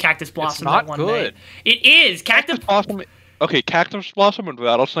cactus blossom not that one good. night. It is cactus. Blossom. Okay, cactus blossom and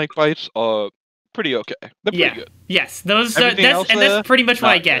rattlesnake bites are pretty okay. They're pretty Yeah. good. Yes, those. Everything else That's there, pretty much what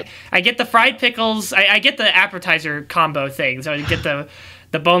not I get. good. I get the fried pickles. I get the appetizer combo thing. So I get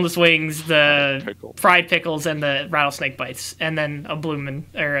the boneless wings, the Pickle. fried pickles, and the rattlesnake bites, and then a bloomin'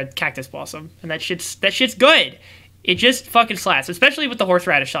 or a cactus blossom, and that shit's good. It just fucking slaps, especially with the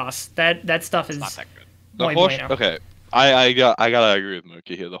horseradish sauce. That stuff is Not that good. The muy horse. bueno. Okay, I gotta agree with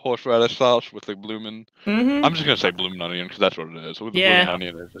Mookie here. The horseradish sauce with the bloomin'. Mhm. I'm just gonna say bloomin' onion because that's what it is. With the Yeah. bloomin'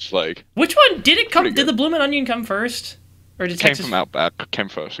 onion, it's just like Which one did it come? Pretty Did good. the bloomin' onion come first, or did came Texas? from Outback. Came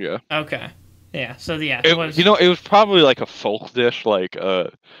first, yeah. Okay, yeah. So yeah, it was. It was probably like a folk dish, like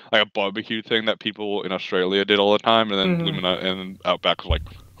a barbecue thing that people in Australia did all the time, and then Mhm. bloomin' and Outback was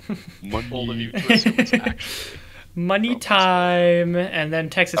like Bold of you money. to assume it's actually. Money time, and then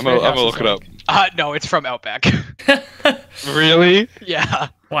Texas I'm gonna Roadhouse look is it up. like- No, it's from Outback. Really? Yeah.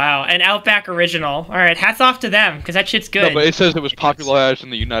 Wow, an Outback original. All right, hats off to them because that shit's good. No, but it says it was popularized in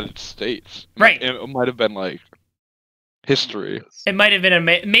the United States. Right. It might have been like history. It might have been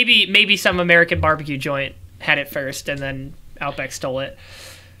maybe some American barbecue joint had it first, and then Outback stole it.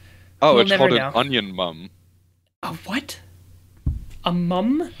 Oh, We'll it's never called know. an onion mum. A what? A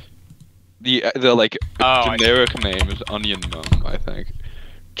mum? The Oh, generic name is onion mum, I think.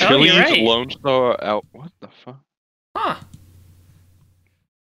 Oh, you're Chili's right. Lone Star out. What the fuck? Huh.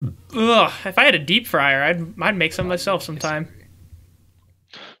 Ugh, if I had a deep fryer, I'd make some myself sometime.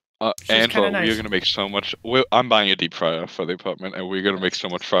 Which is Angela, kinda nice. we're gonna make so much. I'm buying a deep fryer for the apartment, and we're gonna make so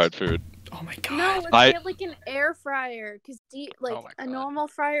much fried food. Oh my god. No, let's I- get like an air fryer because Oh my a God. normal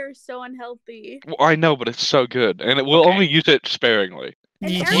fryer is so unhealthy. Well, I know, but it's so good, and we'll Okay. only use it sparingly. An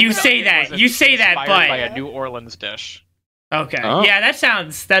You air you fryer- say that. You say that, Inspired but by a New Orleans dish. okay. Oh. Yeah, that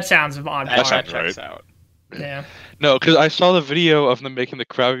sounds on That par. sounds checks right. out. Yeah. No, because I saw the video of them making the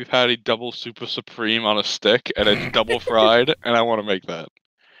Krabby Patty double super supreme on a stick, and it's double fried, and I want to make that.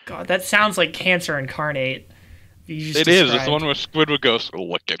 God, that sounds like cancer incarnate. You just It is. It's described. the one where Squidward goes,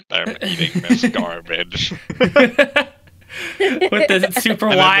 "Look at them eating this garbage." With the super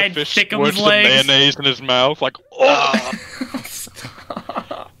And then wide the fish thickums squirts the legs. mayonnaise in his mouth, like, oh.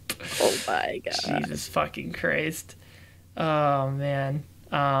 Stop. Oh my god. Jesus fucking Christ. Oh man.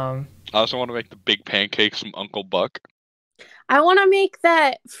 I also want to make the big pancakes from Uncle Buck. I want to make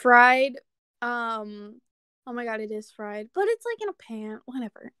that fried. Oh my god, it is fried, but it's like in a pan.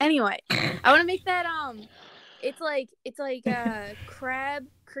 Whatever. Anyway, I want to make that. It's like crab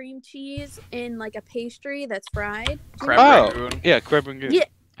cream cheese in like a pastry that's fried. Crab Oh, rangoon. yeah, crab rangoon. Yeah.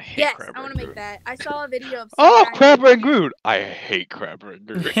 I hate Yes, crab I want to rangoon. make that. I saw a video of. some Oh, guy crab making it. rangoon. I hate crab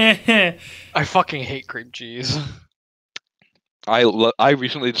rangoon. I fucking hate cream cheese. I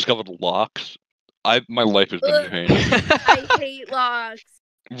recently discovered lox. My life has been Ugh. changed. I hate lox.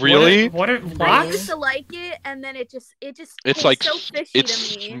 Really? What are I lox? used to like it, and then it just It's tastes like so fishy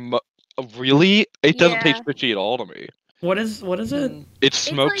it's to me. really. It doesn't Yeah. taste fishy at all to me. What is it? It's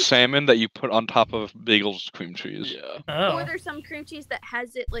smoked like- salmon that you put on top of bagels cream cheese. Yeah. Or Oh. there's some cream cheese that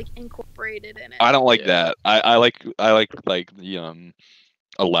has it like incorporated in it. I don't like Yeah. that. I like the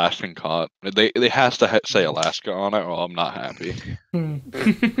Alaskan cod. They has to say Alaska on it, or I'm not happy. Hmm.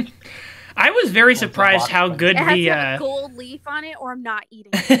 I was very surprised how good It has the to have a gold leaf on it, or I'm not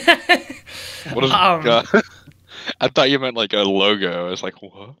eating it. What is? I thought you meant like a logo. I was like,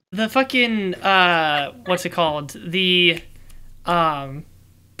 what? the fucking what's it called? The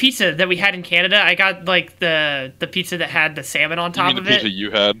pizza that we had in Canada. I got like the pizza that had the salmon on You top mean of the pizza it.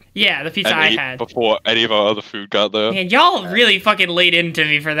 you had? Yeah, the pizza and I ate had. before any of our other food got there? Man, y'all really fucking laid into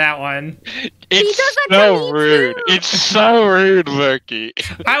me for that one. It's does that to so me rude. too. It's so rude, Vicky.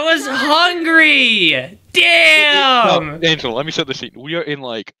 I was hungry. Damn. No, Angela, let me set the scene. We are in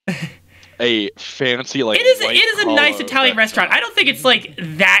like a fancy like. It is white a nice collar Italian restaurant. I don't think it's like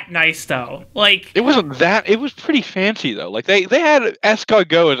that nice though. Like It wasn't that. It was pretty fancy though. Like they had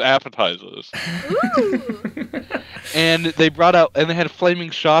escargot as appetizers, Ooh. and they brought out and they had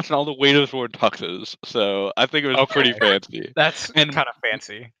flaming shots, and all the waiters wore tuxes. So I think it was Okay. pretty fancy. That's And- kind of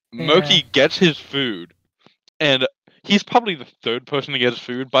fancy. Moki gets his food, and he's probably the third person to get his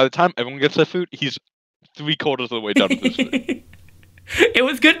food. By the time everyone gets their food, he's 3/4 of the way done with his food. It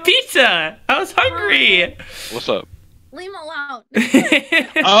was good pizza. I was hungry. What's up? Leave him alone.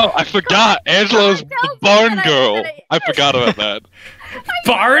 Oh, I forgot. Angela's Colin the tells me barn that girl. I- I forgot about that.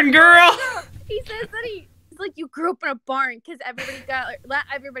 Barn girl. He says that he's like, you grew up in a barn because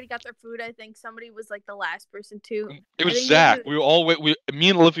everybody got their food. I think somebody was like the last person too. It I was think Zach. you- We were all me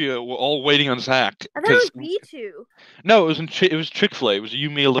and Olivia were all waiting on Zach. I thought it was 'cause- B2. No, it was Chick-fil-A. It was you,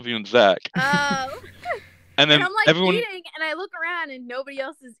 me, Olivia, and Zach. Oh. And then And I'm like everyone eating, and I look around, and nobody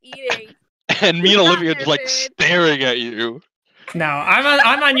else is eating. and me and Not Olivia their just like food. staring at you. No,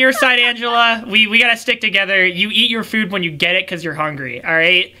 I'm on your side, Angela. We gotta stick together. You eat your food when you get it because you're hungry. All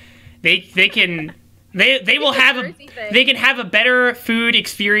right. They will have a Jersey thing. they can have a better food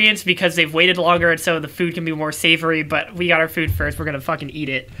experience because they've waited longer, and so the food can be more savory. But we got our food first. We're gonna fucking eat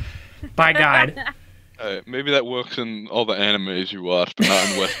it. By God. Maybe that works in all the animes you watch, but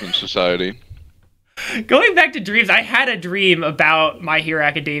not in Western society. Going back to dreams, I had a dream about My Hero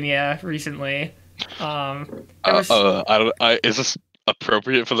Academia recently. It was- Is this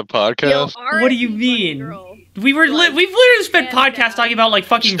appropriate for the Yo, podcast? What do you RIP mean? girl. we've literally spent hands podcasts down. talking about like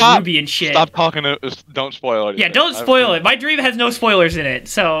fucking Stop. Ruby and shit. Stop talking. Don't spoil it. Yeah, don't spoil it. My dream has no spoilers in it,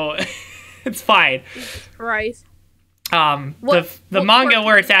 so it's fine. Jesus Christ. The What manga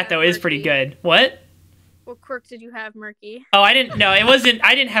where part it's at though is pretty did good. What? What quirk did you have, Murky? Oh, I didn't. No, it wasn't.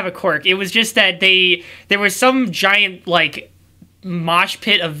 I didn't have a quirk. It was just that there was some giant like mosh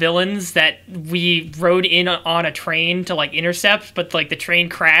pit of villains that we rode in on a train to like intercept, but like the train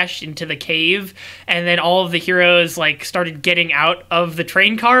crashed into the cave, and then all of the heroes like started getting out of the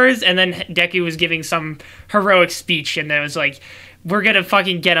train cars, and then Deku was giving some heroic speech, and it was like, "We're gonna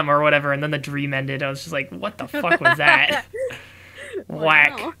fucking get him" or whatever, and then the dream ended. I was just like, "What the fuck was that?"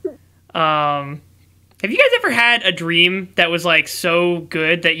 Whack. Have you guys ever had a dream that was like so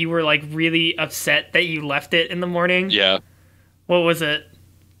good that you were like really upset that you left it in the morning? Yeah. What was it?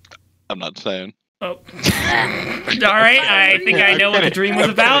 I'm not saying. Oh. All right, I think I know what the dream was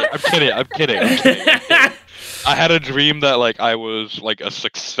about. I'm kidding. I had a dream that like I was like a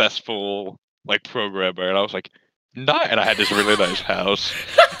successful like programmer, and I was like, not. And I had this really nice house.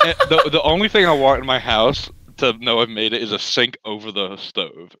 And the only thing I want in my house to know I've made it is a sink over the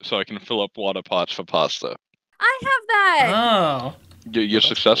stove, so I can fill up water pots for pasta. I have that. Oh. You're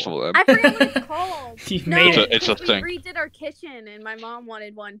successful then. I forgot what it's called. You made it. It's a we thing. redid our kitchen, and my mom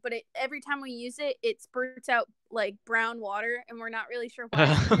wanted one, but every time we use it, it spurts out like brown water, and we're not really sure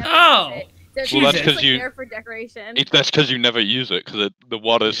why. Oh. So it's Well, that's just, 'cause like, you- there for decoration. That's because you never use it, because the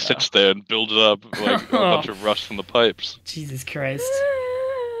water sits there and builds up like a bunch of rust from the pipes. Jesus Christ.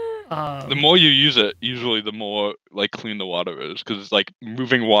 The more you use it, usually the more like clean the water is, because like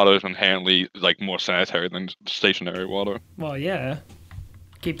moving water is inherently like more sanitary than stationary water. Well, yeah.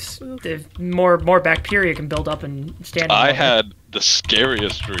 Keeps more bacteria can build up and stand. In I water. had the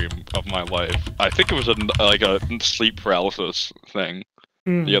scariest dream of my life. I think it was a sleep paralysis thing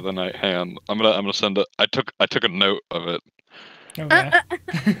the other night. Hang on, I'm gonna send it. I took a note of it. Okay.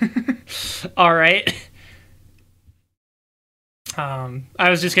 All right. I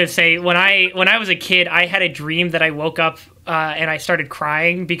was just gonna say when I was a kid, I had a dream that I woke up and I started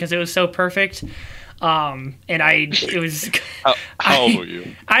crying because it was so perfect. And it was. How old were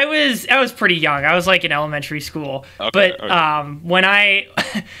you? I was pretty young. I was like in elementary school. Okay, But when I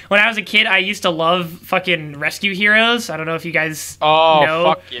was a kid, I used to love fucking rescue heroes. I don't know if you guys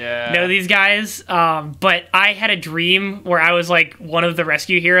know these guys. But I had a dream where I was like one of the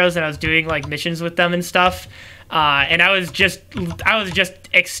rescue heroes and I was doing like missions with them and stuff. And I was just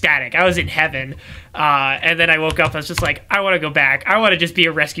ecstatic. I was in heaven. And then I woke up. I was just like, I want to go back. I want to just be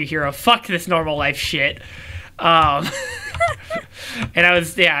a rescue hero. Fuck this normal life shit. And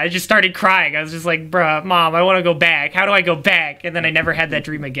I just started crying. I was just like, bruh, Mom, I want to go back. How do I go back? And then I never had that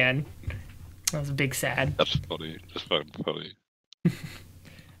dream again. That was a big sad. That's funny. Just fucking funny.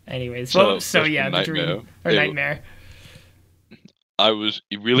 Anyways, So yeah, the dream or nightmare. I was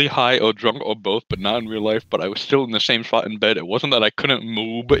really high or drunk or both, but not in real life. But I was still in the same spot in bed. It wasn't that I couldn't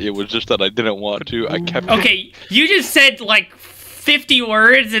move, but it was just that I didn't want to. I kept. Okay, you just said like 50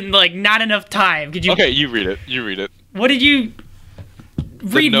 words and like not enough time. Could you? Okay, you read it. What did you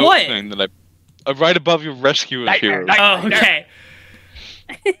read? The note What? thing that right above your rescue hero. Oh, okay.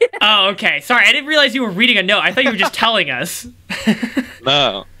 Oh, okay. Sorry, I didn't realize you were reading a note. I thought you were just telling us.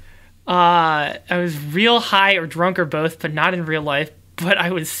 No. I was real high or drunk or both, but not in real life. But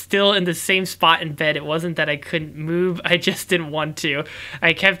I was still in the same spot in bed. It wasn't that I couldn't move. I just didn't want to.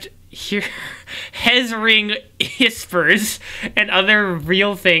 I kept hearing whispers and other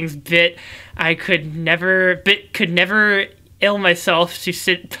real things, but I could never ill myself to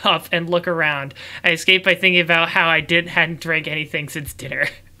sit up and look around. I escaped by thinking about how I hadn't drank anything since dinner.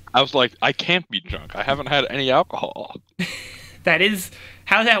 I was like, I can't be drunk. I haven't had any alcohol. That is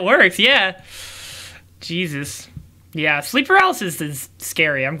how that works, yeah. Jesus. Yeah, sleep paralysis is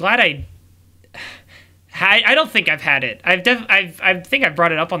scary. I'm glad I don't think I've had it. I think I've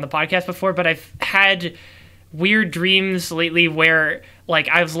brought it up on the podcast before, but I've had weird dreams lately where like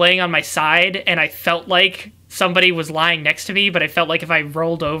I was laying on my side and I felt like somebody was lying next to me, but I felt like if I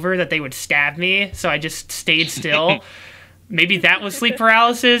rolled over that they would stab me, so I just stayed still. Maybe that was sleep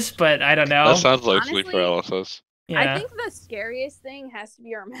paralysis, but I don't know. That sounds like Honestly, sleep paralysis. Yeah. I think the scariest thing has to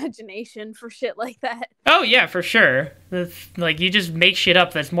be our imagination for shit like that. Oh, yeah, for sure. Like, you just make shit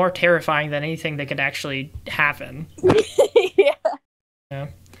up that's more terrifying than anything that could actually happen. Yeah.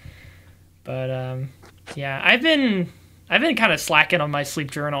 But, yeah, I've been kind of slacking on my sleep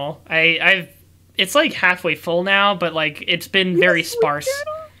journal. It's, like, halfway full now, but, like, it's been very sparse.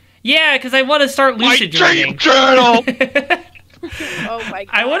 Journal? Yeah, because I want to start lucid dreaming. My dream journal! Oh, my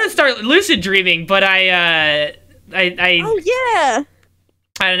God. I want to start lucid dreaming, but I oh yeah.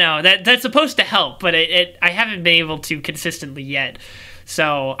 I don't know. That's supposed to help, but I haven't been able to consistently yet.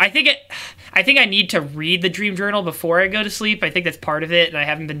 So I think I think I need to read the dream journal before I go to sleep. I think that's part of it, and I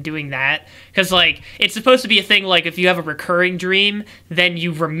haven't been doing that. Because, like, it's supposed to be a thing, like, if you have a recurring dream, then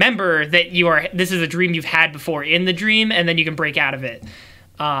you remember that this is a dream you've had before in the dream, and then you can break out of it.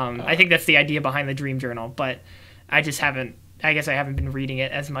 I think that's the idea behind the dream journal, but I guess I haven't been reading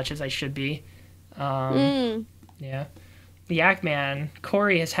it as much as I should be. Yeah. Yak Man,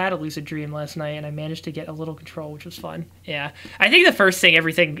 Corey has had a lucid dream last night, and I managed to get a little control, which was fun. Yeah, I think the first thing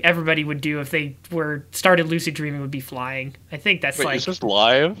everybody would do if they started lucid dreaming would be flying. I think that's Wait, is this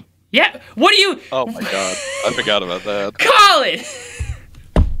live? Yeah. What do you? Oh my god, I forgot about that. Colin!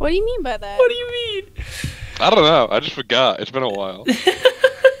 What do you mean by that? What do you mean? I don't know. I just forgot. It's been a while.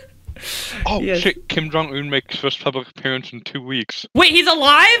 Oh Yes. shit! Kim Jong Un makes first public appearance in 2 weeks. Wait, he's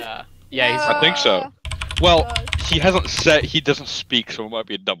alive? Yeah, he's. I think so. Well, he doesn't speak, so it might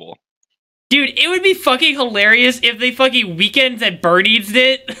be a double. Dude, it would be fucking hilarious if they fucking Weekends at Bernie's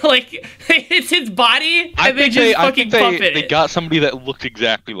it. Like, it's his body, and they just fucking pump it. They got somebody that looked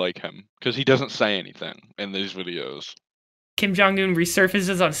exactly like him, because he doesn't say anything in these videos. Kim Jong-un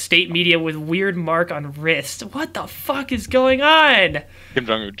resurfaces on state media with weird mark on wrist. What the fuck is going on? Kim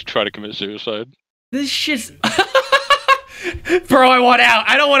Jong-un to try to commit suicide. This shit's... Bro, I want out.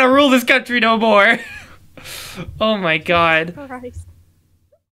 I don't want to rule this country no more. Oh my god. Christ.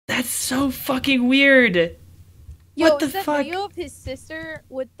 That's so fucking weird. Yo, What the is that fuck? video of his sister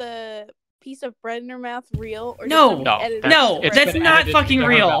with the piece of bread in her mouth real? Or No. just That's not fucking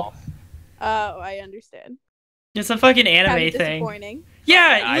real. Oh, I understand. It's a fucking Kind anime of thing. disappointing.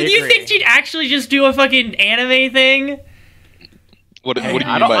 Yeah, I do you agree. think she'd actually just do a fucking anime thing? What do you mean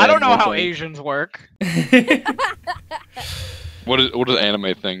I by don't know anime how thing? Asians work. What does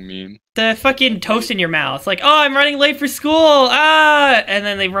anime thing mean? The fucking toast in your mouth. Like, oh, I'm running late for school. Ah! And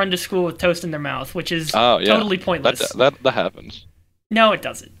then they run to school with toast in their mouth, which is totally pointless. That happens. No, it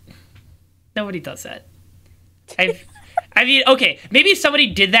doesn't. Nobody does that. I mean, okay, maybe somebody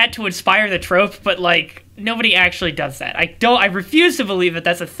did that to inspire the trope, but, like, nobody actually does that. I refuse to believe that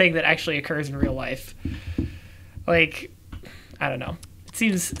that's a thing that actually occurs in real life. Like, I don't know.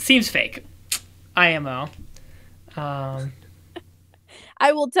 It seems fake. IMO.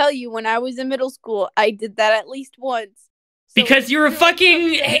 I will tell you, when I was in middle school, I did that at least once. So Because you're a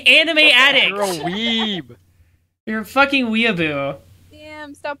fucking anime addict. You're a weeb. You're a fucking weeaboo.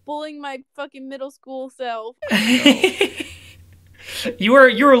 Damn, stop bullying my fucking middle school self. You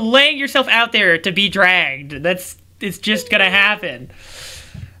were laying yourself out there to be dragged. It's just gonna happen.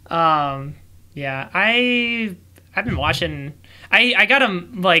 Yeah, I've been watching. I got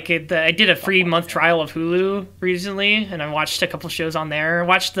I did a free month trial of Hulu recently, and I watched a couple shows on there. I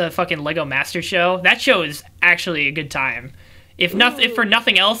watched the fucking Lego Master Show. That show is actually a good time. If for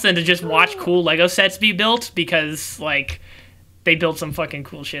nothing else than to just watch cool Lego sets be built, because like they built some fucking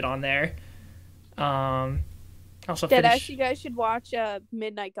cool shit on there. Also, Deadass, you guys should watch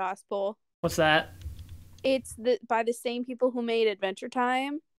Midnight Gospel. What's that? It's by the same people who made Adventure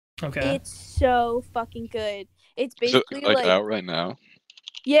Time. Okay. It's so fucking good. It's Is it basically like out right now?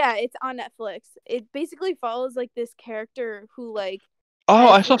 yeah, it's on Netflix. It basically follows like this character who like Oh,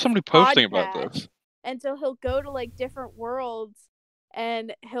 I has saw this somebody posting about podcast, this. and so he'll go to like different worlds,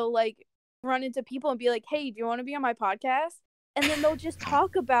 and he'll like run into people and be like, "Hey, do you want to be on my podcast?" And then they'll just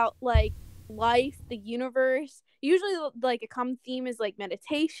talk about like life, the universe. Usually, like a common theme is like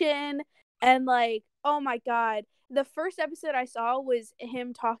meditation, and like, oh my god. The first episode I saw was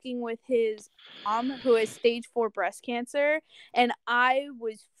him talking with his mom who has stage 4 breast cancer, and I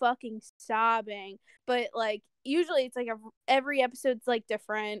was fucking sobbing. But like usually it's like every episode's like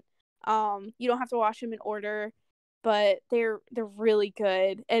different. You don't have to watch them in order, but they're really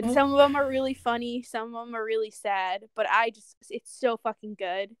good. And some of them are really funny, some of them are really sad, but it's so fucking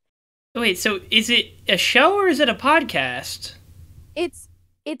good. Wait, so is it a show or is it a podcast?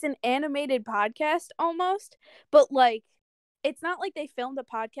 It's an animated podcast almost, but like it's not like they filmed a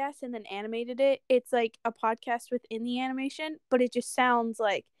podcast and then animated it. It's like a podcast within the animation, but it just sounds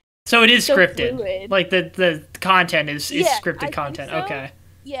like so it is so scripted. fluid. Like the content is Yeah, scripted I content. think so. Okay.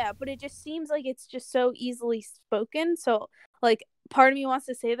 Yeah, but it just seems like it's just so easily spoken. So like part of me wants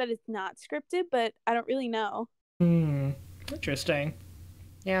to say that it's not scripted, but I don't really know. Interesting.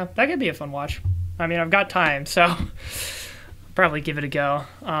 Yeah, that could be a fun watch. I mean, I've got time, so probably give it a go.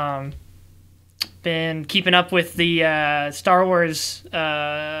 Been keeping up with the Star Wars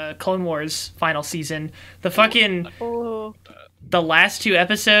Clone Wars final season. The fucking the last 2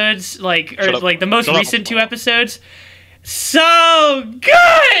 episodes, the most recent 2 episodes, so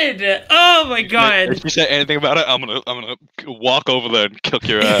good. Oh my god! If you say anything about it, I'm gonna walk over there and kick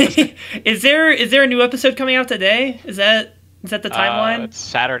your ass. Is there a new episode coming out today? Is that Is that the timeline? It's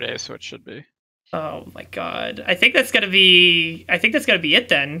Saturday, so it should be. Oh my god! I think that's gonna be it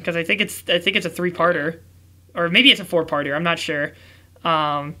then, because I think it's a 3-parter, or maybe it's a 4-parter. I'm not sure.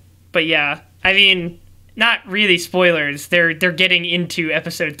 But yeah, I mean, not really spoilers. They're getting into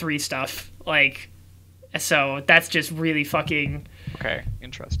episode 3 stuff, like, so that's just really fucking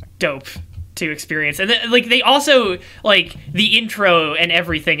interesting, dope to experience. And like they also like the intro and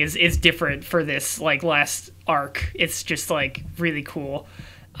everything is different for this like last arc. It's just like really cool.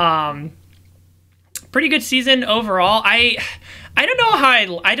 Pretty good season overall. I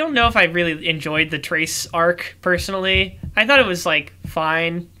don't know if I really enjoyed the Trace arc personally. I thought it was like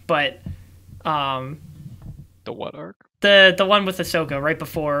fine, but the what arc? The one with Ahsoka right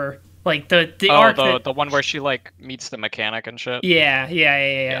before, like the arc the one where she like meets the mechanic and shit.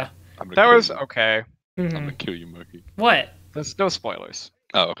 Yeah. That was okay. I'm gonna kill you, Mookie. What? There's no spoilers.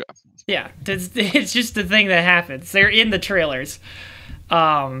 Oh, okay. Yeah, it's just the thing that happens. They're in the trailers.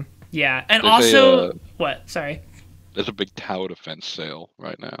 Yeah, and There's also what? Sorry. There's a big tower defense sale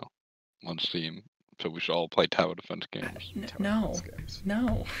right now on Steam, so we should all play tower defense games. No.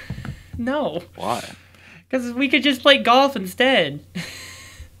 Why? Because we could just play golf instead.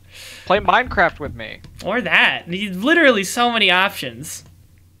 Play Minecraft with me. Or that. There's literally so many options.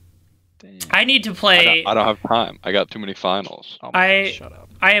 Damn. I need to play. I don't have time. I got too many finals. Oh my God, shut up.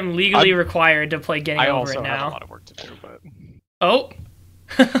 I am legally required to play Getting Over It now. I also have a lot of work to do, but. Oh.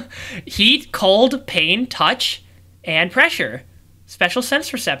 Heat, cold, pain, touch, and pressure. Special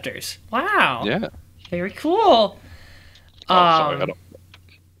sense receptors. Wow. Yeah. Very cool. Sorry, I don't.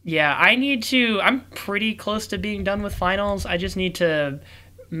 Yeah, I'm pretty close to being done with finals. I just need to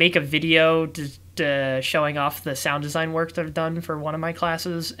make a video to showing off the sound design work that I've done for one of my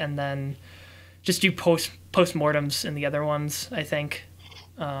classes, and then just do postmortems in the other ones, I think.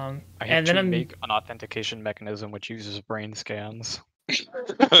 I have to make an authentication mechanism which uses brain scans.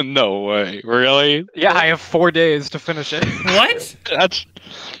 No way. Really? Yeah, I have 4 days to finish it. What? That's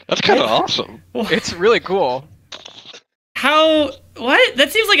kind of awesome. It's really cool. How? What?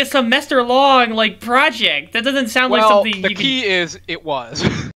 That seems like a semester-long like project. That doesn't sound like something. The key is it was.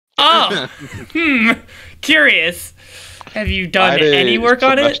 Oh. Curious. Have you done any work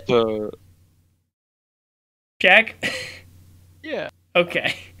on it? Jack? Yeah.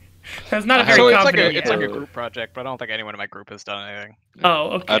 Okay. That's not a very confident. It's like a group project, but I don't think anyone in my group has done anything. Oh,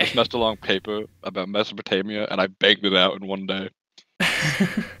 okay. I had a semester-long paper about Mesopotamia, and I banged it out in one day.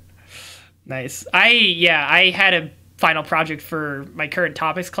 Nice. I had a final project for my current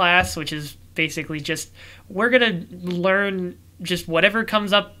topics class, which is basically just we're gonna learn just whatever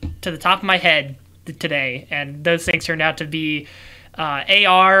comes up to the top of my head today, and those things turned out to be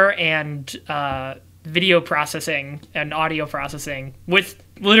AR and video processing and audio processing with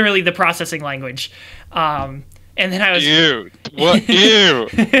literally the processing language. And then I was Ew. What? Ew.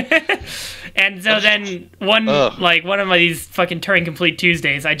 And so then one of these fucking Turing Complete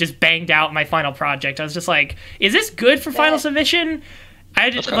Tuesdays, I just banged out my final project. I was just like, is this good for final submission? I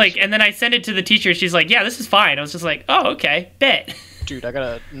just and then I sent it to the teacher. She's like, yeah, this is fine. I was just like, oh, okay, bet. Dude, I got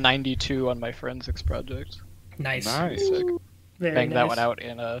a 92 on my forensics project. Nice. Banged that one out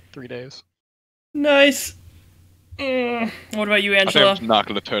in 3 days. Nice. What about you, Angela? I'm not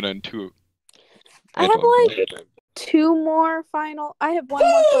going to turn into. I have like 2 more final. I have 1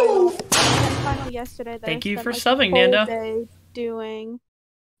 more final. I had a final yesterday. That Thank I you spent, for like, subbing, the whole Nando. day doing.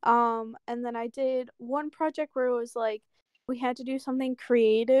 And then I did one project where it was like we had to do something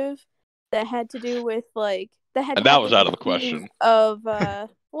creative that had to do with like And that was out of the question. Of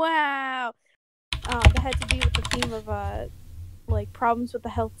wow. That had to do with the theme of like problems with the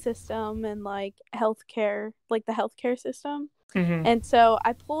health system and like healthcare, like the healthcare system. Mm-hmm. And so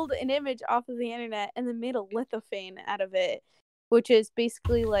I pulled an image off of the internet and then made a lithophane out of it, which is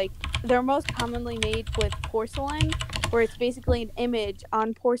basically like they're most commonly made with porcelain, where it's basically an image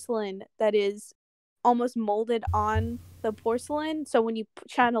on porcelain that is almost molded on the porcelain. So when you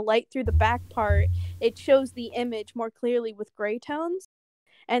shine a light through the back part, it shows the image more clearly with gray tones.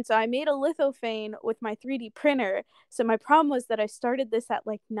 And so I made a lithophane with my 3D printer. So my problem was that I started this at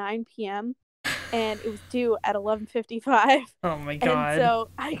like 9 p.m. and it was due at 11:55. Oh my god. And so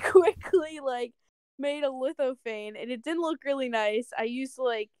I quickly like made a lithophane and it didn't look really nice. I used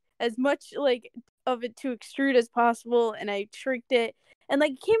like as much like of it to extrude as possible and I shrinked it and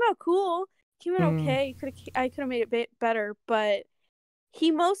like it came out cool. It came out okay. I could have made it a bit better, but he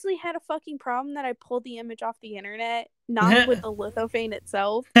mostly had a fucking problem that I pulled the image off the internet, not with the lithophane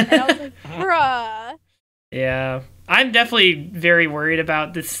itself. And I was like, bruh. Yeah, I'm definitely very worried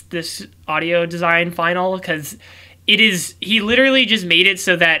about this audio design final because he literally just made it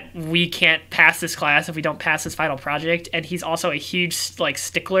so that we can't pass this class if we don't pass this final project, and he's also a huge like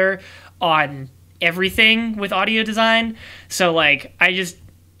stickler on everything with audio design. So like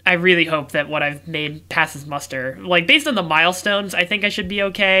I really hope that what I've made passes muster. Like based on the milestones, I think I should be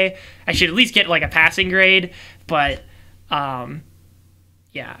okay. I should at least get like a passing grade, but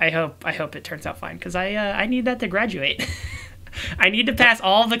yeah, I hope it turns out fine, because I need that to graduate. I need to pass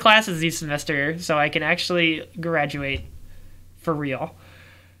all of the classes this semester so I can actually graduate for real.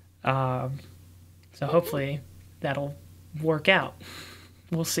 So hopefully that'll work out.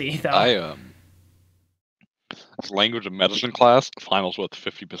 We'll see though. Language and medicine class, finals worth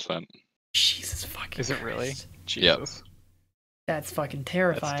 50%. Jesus fucking Is it really? Christ. Jesus. That's fucking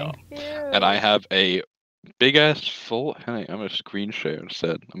terrifying. And I have a big ass full. Hey, I'm gonna screen share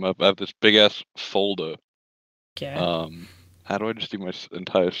instead. I have this big ass folder. Okay. How do I just do my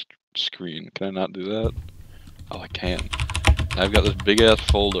entire screen? Can I not do that? Oh, I can. I've got this big ass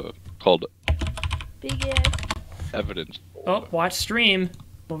folder called Big ass. Evidence. Oh, watch stream.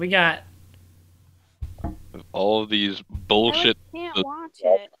 What we got? Of all of these bullshit. I can't watch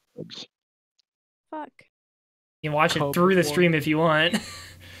it. Fuck. You can watch it through the stream if you want.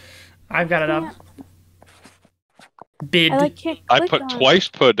 I've got it up. Bid. I put twice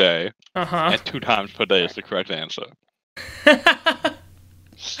per day, Uh-huh. and 2 times per day is the correct answer.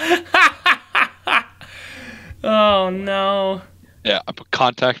 Oh no. Yeah, I put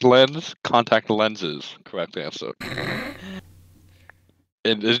contact lenses, correct answer.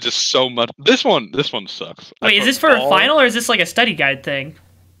 And there's just so much. This one sucks. Wait, is this for a final or is this like a study guide thing?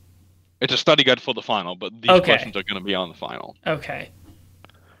 It's a study guide for the final, but these questions are going to be on the final. Okay.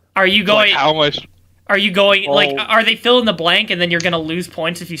 Are you going? Like, how much? Are you going? Like, are they fill in the blank and then you're going to lose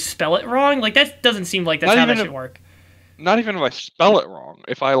points if you spell it wrong? Like, that doesn't seem like that's how that should work. Not even if I spell it wrong.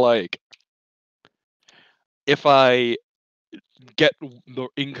 If I get the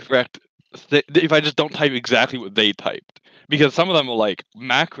incorrect, if I just don't type exactly what they typed, because some of them are like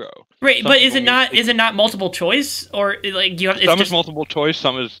macro. Right, but is it not multiple choice, or like you have? Some is multiple choice,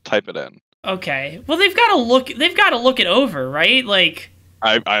 some is type it in. Okay, well they've got to look it over, right? Like,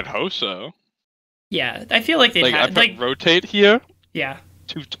 I'd hope so. Yeah, I feel like they have like rotate here. Yeah.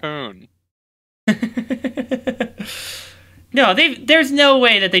 To turn. No, there's no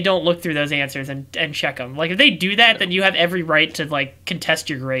way that they don't look through those answers and check them. Like, if they do that, then you have every right to, like, contest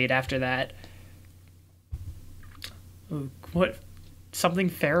your grade after that. Ooh, what? Something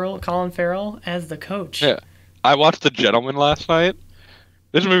Farrell? Colin Farrell as the coach. Yeah. I watched The Gentleman last night.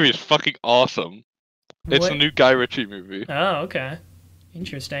 This movie is fucking awesome. It's a new Guy Ritchie movie. Oh, okay.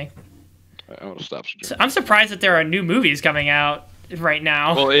 Interesting. I want to stop. So I'm surprised that there are new movies coming out right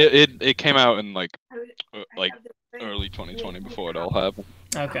now. Well, it came out in, like early 2020 before it all happened.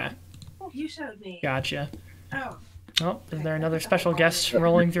 Okay. You showed me. Gotcha. Oh. Oh, is there another special guest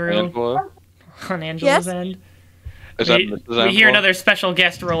rolling through on Angela's end? We hear another special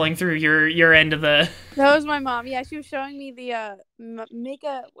guest rolling through your end of the. That was my mom. Yeah, she was showing me the what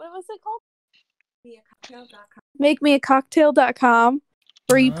was it called? MakeMeACocktail.com,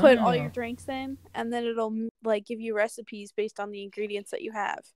 where you put all your drinks in, and then it'll like give you recipes based on the ingredients that you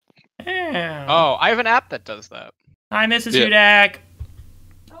have. Yeah. Oh, I have an app that does that. Hi, Mrs. Hudak.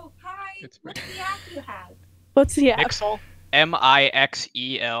 Oh, hi. What's the app you have? What's the app? Mixel?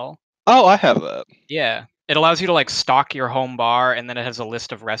 Mixel. Oh, I have that. Yeah. It allows you to like stock your home bar, and then it has a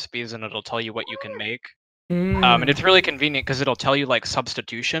list of recipes, and it'll tell you what you can make. And it's really convenient because it'll tell you like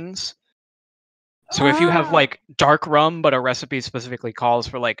substitutions. So if you have like dark rum, but a recipe specifically calls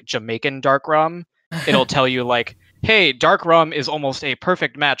for like Jamaican dark rum, it'll tell you like, hey, dark rum is almost a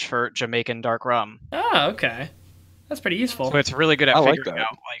perfect match for Jamaican dark rum. Oh, okay. That's pretty useful. So it's really good at figuring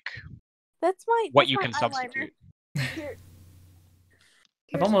out like what you can substitute.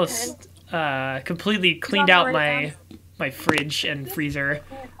 I've almost completely cleaned out my fridge and freezer,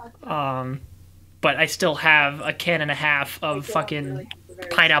 but I still have a can and a half of fucking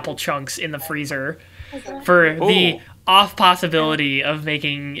pineapple chunks in the freezer for the off possibility of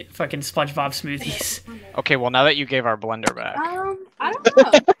making fucking SpongeBob smoothies. Okay, well now that you gave our blender back. I don't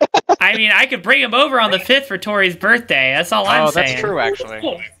know. I mean, I could bring him over on the 5th for Tori's birthday. That's all I'm saying. Oh, that's true, actually.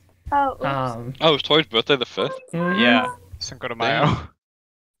 It's Tori's birthday the 5th? Mm-hmm. Yeah. Cinco de Mayo.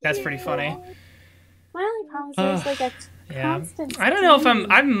 That's pretty funny. My only problem is like a constant. I don't know if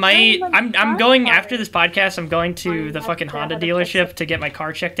I'm going after this podcast. I'm going to the fucking Honda dealership to get my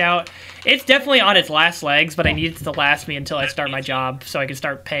car checked out. It's definitely on its last legs, but I need it to last me until I start my job so I can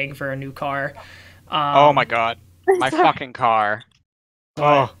start paying for a new car. Oh my god, my fucking car.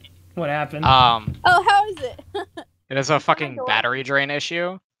 Oh, what happened? Oh, how is it? It has a fucking battery drain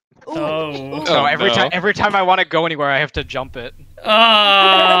issue. Oh. So every time I want to go anywhere, I have to jump it.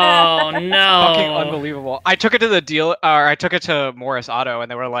 Oh no! Fucking unbelievable. I took it to I took it to Morris Auto, and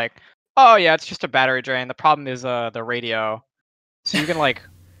they were like, "Oh yeah, it's just a battery drain. The problem is the radio. So you can like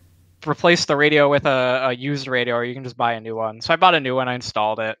replace the radio with a used radio, or you can just buy a new one." So I bought a new one. I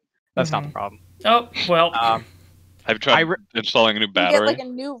installed it. That's not the problem. Oh well. Have you tried installing a new battery? You get like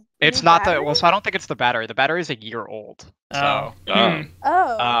a new. It's new not battery? so I don't think it's the battery. The battery is a year old. So.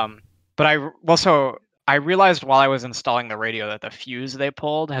 Oh. But I realized while I was installing the radio that the fuse they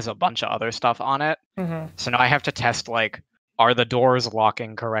pulled has a bunch of other stuff on it. So now I have to test like, are the doors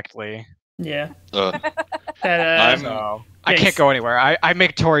locking correctly? Yeah. I can't go anywhere. I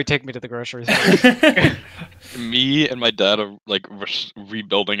make Tori take me to the grocery store. Me and my dad are like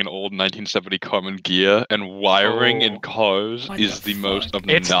rebuilding an old 1970 Common Gear, and wiring in cars is the most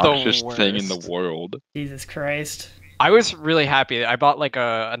obnoxious thing in the world. Jesus Christ. I was really happy. I bought like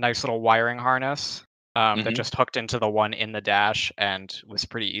a nice little wiring harness that just hooked into the one in the dash and was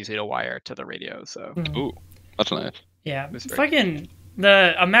pretty easy to wire to the radio. So. Ooh, that's nice. Yeah. Fucking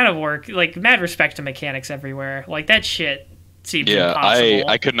the amount of work, like mad respect to mechanics everywhere. Like that shit seems impossible.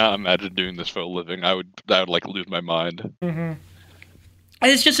 I could not imagine doing this for a living. I would like lose my mind. And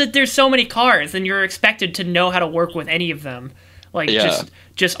it's just that there's so many cars, and you're expected to know how to work with any of them. Like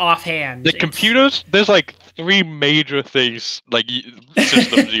just offhand. The computers, there's like 3 major things, like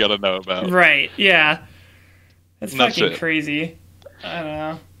systems you gotta know about. Right, yeah. That's fucking crazy. I don't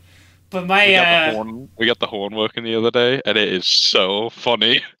know. But we got the horn working the other day, and it is so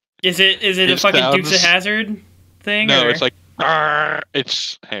funny. Is it a fucking Dukes of Hazzard thing? No, it's like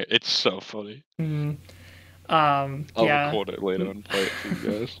it's so funny. I'll record it later and play it for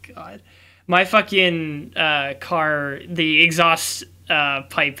you guys. God. My fucking car, the exhaust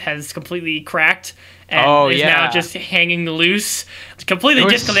pipe has completely cracked and is now just hanging loose. It's completely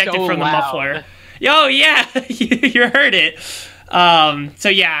disconnected from the muffler. Oh yeah, you heard it. So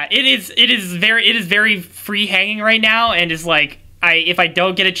yeah, it is very free hanging right now, and is like if I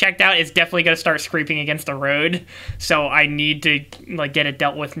don't get it checked out, it's definitely gonna start scraping against the road. So I need to like get it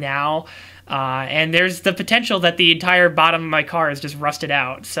dealt with now. And there's the potential that the entire bottom of my car is just rusted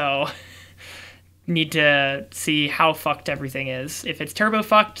out. So. Need to see how fucked everything is. If it's turbo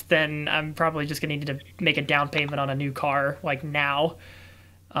fucked, then I'm probably just gonna need to make a down payment on a new car like now.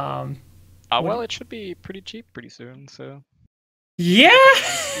 Well, it should be pretty cheap pretty soon, so yeah,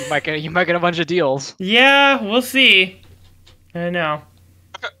 you might get a bunch of deals. Yeah, we'll see. I know.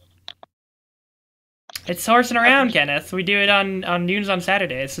 It's horsing around, Kenneth. We do it on noons on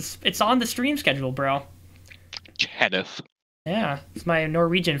Saturdays. It's on the stream schedule, bro. Kenneth. Yeah, it's my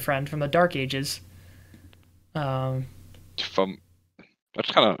Norwegian friend from the Dark Ages. That's kind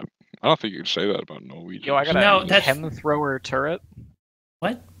of. I don't think you can say that about Norwegian. Yo, I got a Hem thrower turret.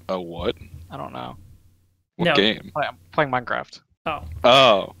 What? A what? I don't know. What game? I'm playing Minecraft.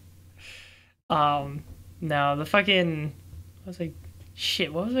 Oh. No, the fucking. I was like,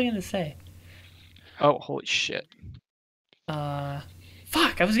 shit. What was I gonna say? Oh, holy shit.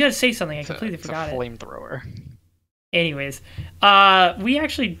 Fuck. I was gonna say something. I completely forgot it. Flamethrower. Anyways, we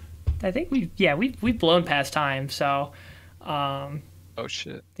actually. I think we've blown past time, so oh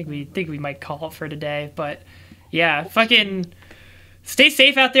shit. I think we might call it for today, but yeah, fucking stay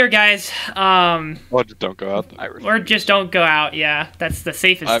safe out there, guys. Or just don't go out. Or just don't go out. Yeah, that's the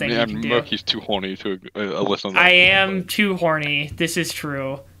safest thing you can do. Murky's too horny to listen. I am too horny. This is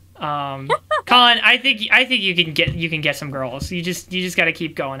true. Colin, I think you can get some girls. You just got to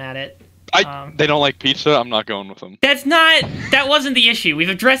keep going at it. They don't like pizza. I'm not going with them. That wasn't the issue. We've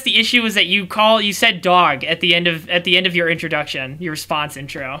addressed the issue. Is that you said dog at the end of your introduction, your response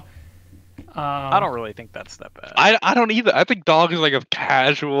intro. I don't really think that's that bad. I don't either. I think dog is like a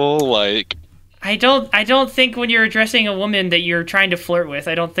casual like. I don't think when you're addressing a woman that you're trying to flirt with,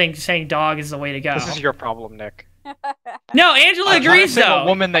 I don't think saying dog is the way to go. This is your problem, Nick. No, Angela agrees though. A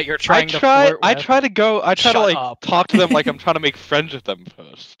woman that you're trying to flirt with. I try to talk to them like I'm trying to make friends with them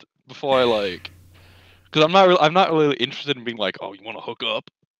first. Before I because I'm not really interested in being like, oh, you want to hook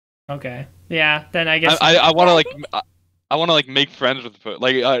up? Okay, yeah. Then I guess I want to make friends with her.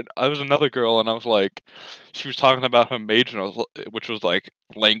 I was another girl and I was like, she was talking about her major, which was like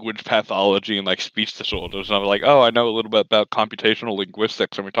language pathology and like speech disorders, and I was like, oh, I know a little bit about computational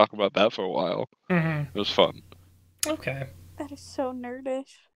linguistics, and we talked about that for a while. It was fun. Okay. That is so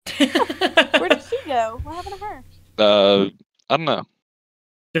nerdish. Where did she go? What happened to her? I don't know.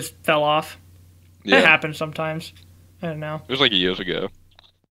 Just fell off. Yeah. That happens sometimes. I don't know. It was like years ago.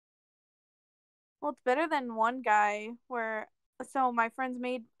 Well, it's better than one guy where... So my friends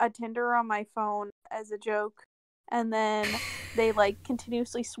made a Tinder on my phone as a joke. And then they like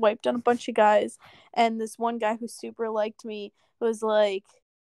continuously swiped on a bunch of guys, and this one guy who super liked me was like,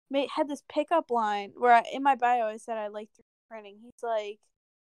 had this pickup line where in my bio I said I like 3D printing. He's like,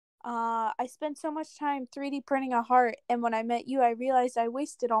 I spent so much time 3D printing a heart, and when I met you, I realized I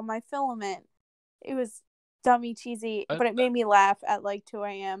wasted all my filament. It was dummy cheesy, but it made me laugh at like 2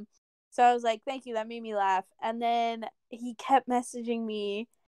 a.m. So I was like, thank you, that made me laugh. And then he kept messaging me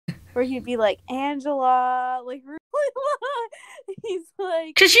where he'd be like, Angela, like really he's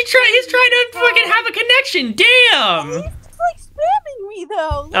like, cause he's trying to fucking have a connection. Damn. He's just like spamming me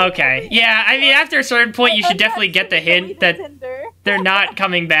though. Like, okay, yeah. I mean, after a certain point, you should definitely get the hint that they're not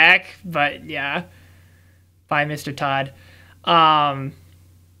coming back. But yeah, bye, Mr. Todd. I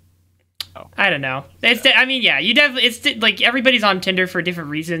don't know. It's I mean, yeah, you definitely. It's like everybody's on Tinder for different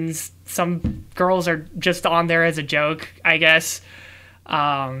reasons. Some girls are just on there as a joke, I guess.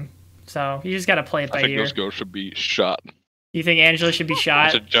 So you just gotta play it by ear. I think those girls should be shot. You think Angela should be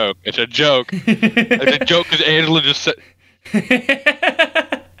shot? It's a joke. It's a joke. It's a joke because Angela just said.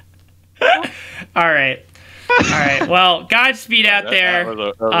 All right. Well, Godspeed out there.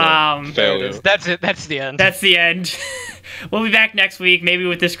 That's it. That's the end. That's the end. We'll be back next week, maybe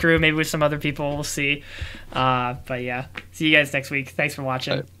with this crew, maybe with some other people. We'll see. But yeah, see you guys next week. Thanks for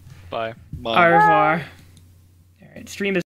watching. Bye. Au revoir. All right, stream is.